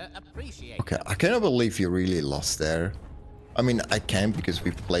 you'd better appreciate Okay, them. I cannot believe you really lost there. I mean, I can because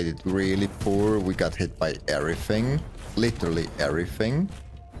we played it really poor. We got hit by everything. Literally everything.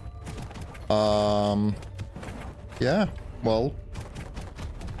 Yeah, well,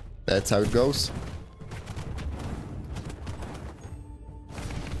 that's how it goes.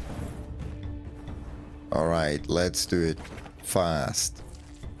 Alright, let's do it fast.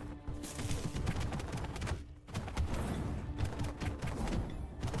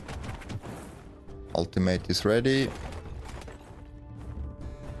 Ultimate is ready.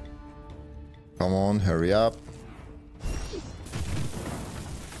 Come on, hurry up.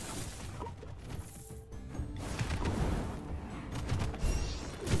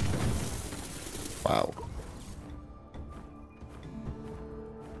 Wow.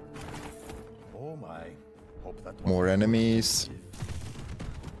 Oh my. Hope that More enemies.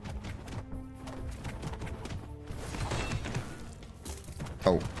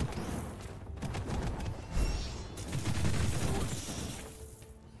 Oh.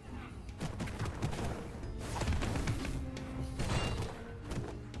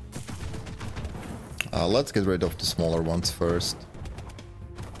 Let's get rid of the smaller ones first.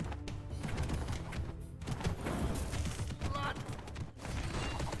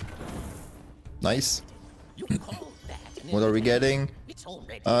 Nice. What are we getting?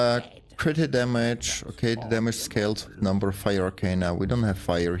 Crit damage. Okay, the damage scales with number of fire arcana. We don't have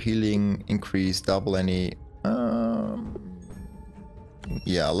fire. Healing increase, double any.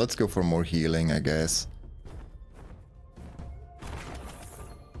 Yeah, let's go for more healing, I guess.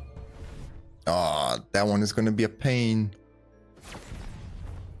 Ah, that one is gonna be a pain.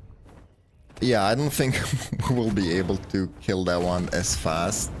 Yeah, I don't think we'll be able to kill that one as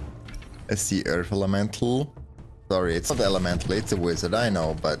fast as the Earth Elemental. Sorry, it's not Elemental, it's a wizard, I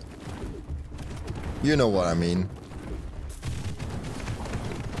know, but you know what I mean.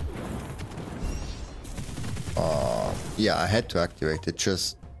 Yeah, I had to activate it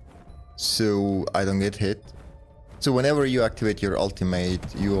just so I don't get hit. So whenever you activate your ultimate,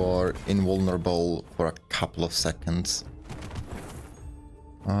 you are invulnerable for a couple of seconds.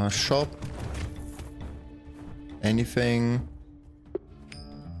 Shop. Anything.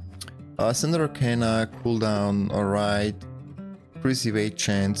 Sender Arcana, cooldown, alright. Increase evade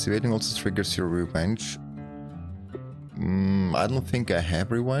chance. Evading also triggers your revenge. I don't think I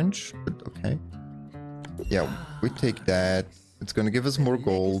have revenge, but okay. Yeah, we take that. It's gonna give us more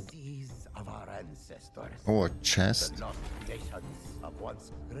gold. of our ancestors. Oh, a chest. The lost creations of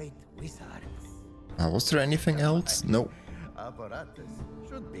once great wizards. Was there anything else? No. Apparatus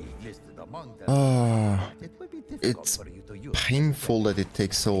should be listed among them. It will be difficult It's for you to use. painful that it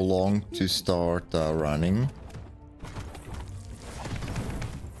takes so long to start running.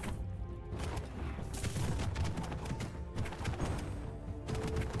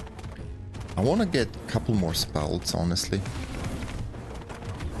 I want to get a couple more spells, honestly.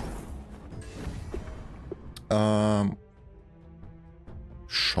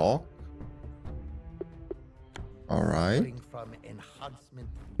 Shock. Alright. From enhancement.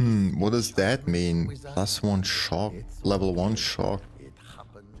 What does that mean? +1 shock. Level 1 shock. It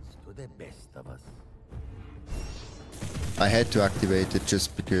happens to the best of us. I had to activate it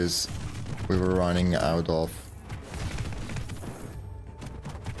just because we were running out of...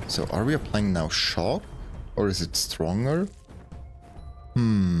 So are we applying now shock? Or is it stronger?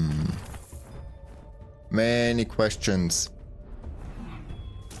 Many questions.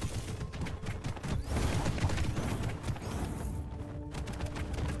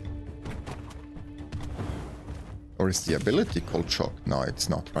 is the ability called shock? No, it's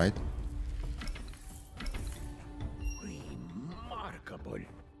not, right? Remarkable.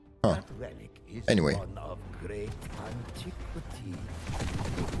 Huh. That relic is Anyway. one of great antiquity.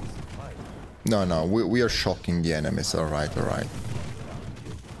 No, we are shocking the enemies. Alright, alright.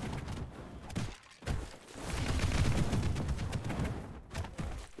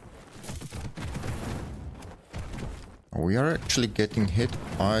 We are actually getting hit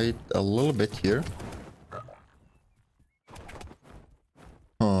quite a little bit here.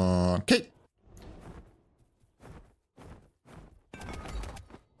 Okay.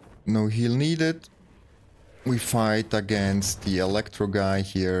 No heal needed. We fight against the electro guy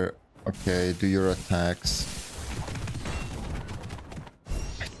here. Okay, do your attacks.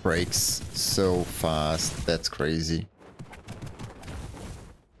 It breaks so fast. That's crazy.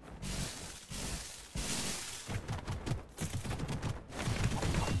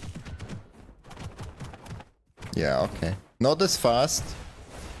 Yeah, okay. Not as fast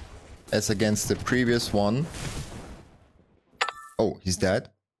as against the previous one. Oh, he's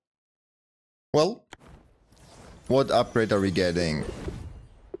dead. Well, what upgrade are we getting?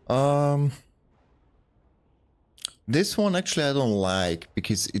 This one actually I don't like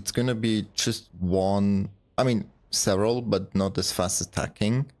because it's gonna be just one, I mean several, but not as fast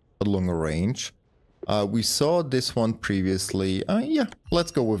attacking, but longer range. We saw this one previously. Yeah,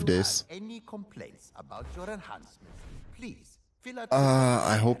 let's go with this. Any complaints about your enhancements, please fill out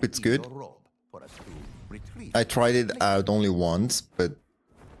I hope it's good. I tried it out only once, but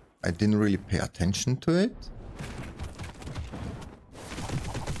I didn't really pay attention to it.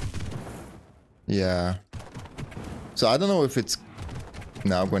 Yeah. So I don't know if it's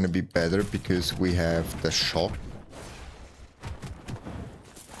now going to be better because we have the shock.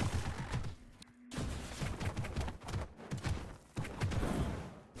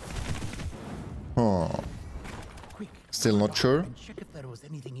 Huh. Still not sure.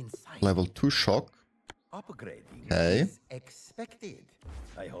 Level 2 shock. Okay.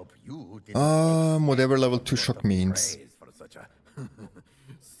 I hope you whatever level 2 shock means. for such a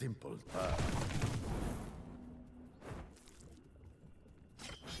simple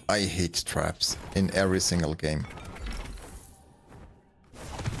I hate traps in every single game.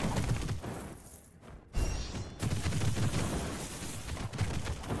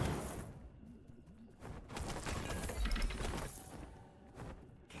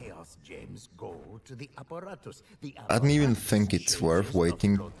 Chaos gems go to the apparatus. I don't even think it's worth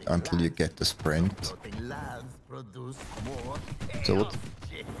waiting until you get the sprint. So what?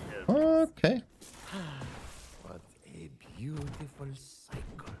 Okay. What a beautiful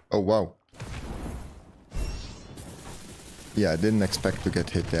cycle. Oh wow. Yeah, I didn't expect to get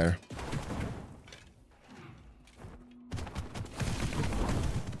hit there.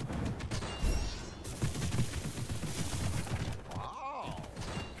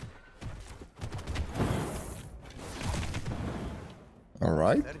 All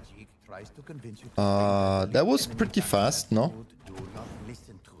right. That was pretty fast, no? Do not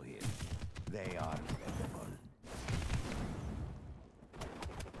listen to it. They are credible.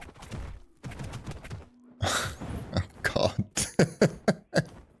 God.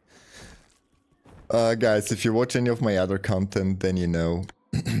 Guys, if you watch any of my other content, then you know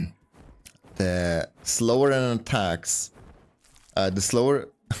the slower an attacks, the slower...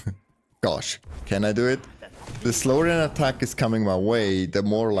 Gosh, can I do it? The slower an attack is coming my way, the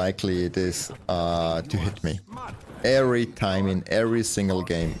more likely it is to hit me. Every time in every single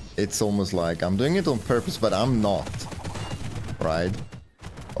game. It's almost like I'm doing it on purpose, but I'm not. Right?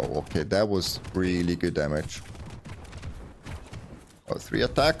 Oh, okay, that was really good damage. Oh, 3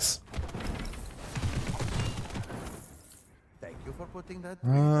 attacks. Thank you for putting that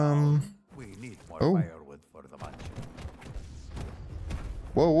down. We need more firewood for the mansion.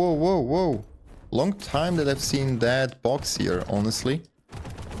 Whoa, whoa, whoa, whoa. Long time that I've seen that box here, honestly.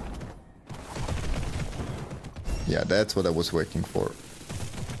 Yeah, that's what I was waiting for.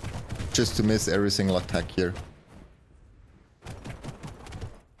 Just to miss every single attack here.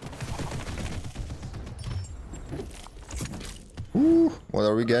 Ooh, what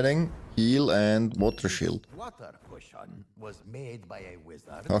are we getting? Heal and water shield. Water cushion was made by a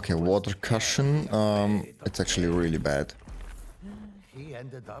wizard. Okay, water cushion. It's actually really bad. He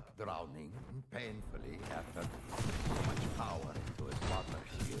ended up drowning painfully after too much power into his water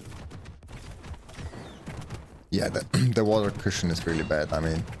shield. Yeah, the water cushion is really bad, I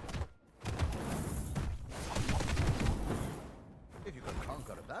mean. If you can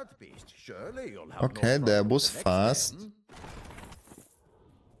conquer that beast, surely you'll have Okay, no that trouble was the next fast.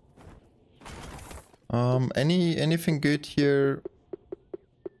 game. Anything good here?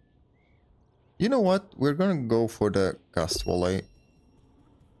 You know what? We're gonna go for the cast volley.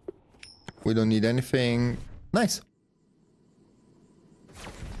 We don't need anything. Nice.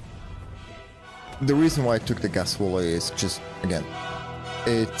 The reason why I took the gas volley is just, again,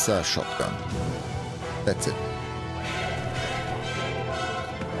 it's a shotgun. That's it.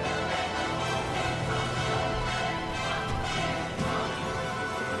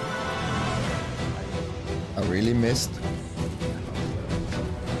 I really missed.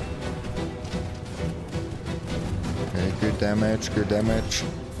 Okay, good damage, good damage.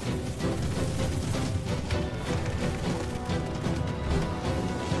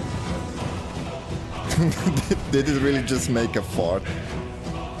 Did it really just make a fart?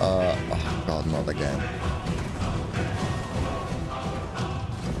 Oh god, not again.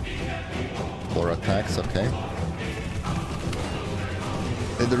 4 attacks, okay.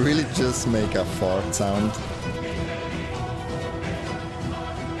 Did it really just make a fart sound?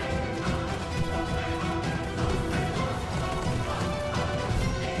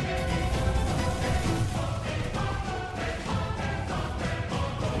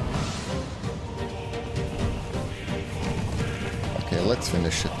 Let's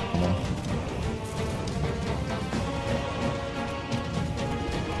finish it. Come on.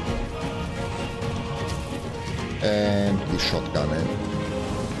 And we shotgun it.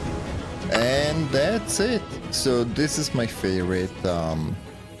 And that's it. So this is my favorite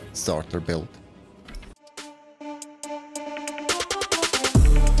starter build.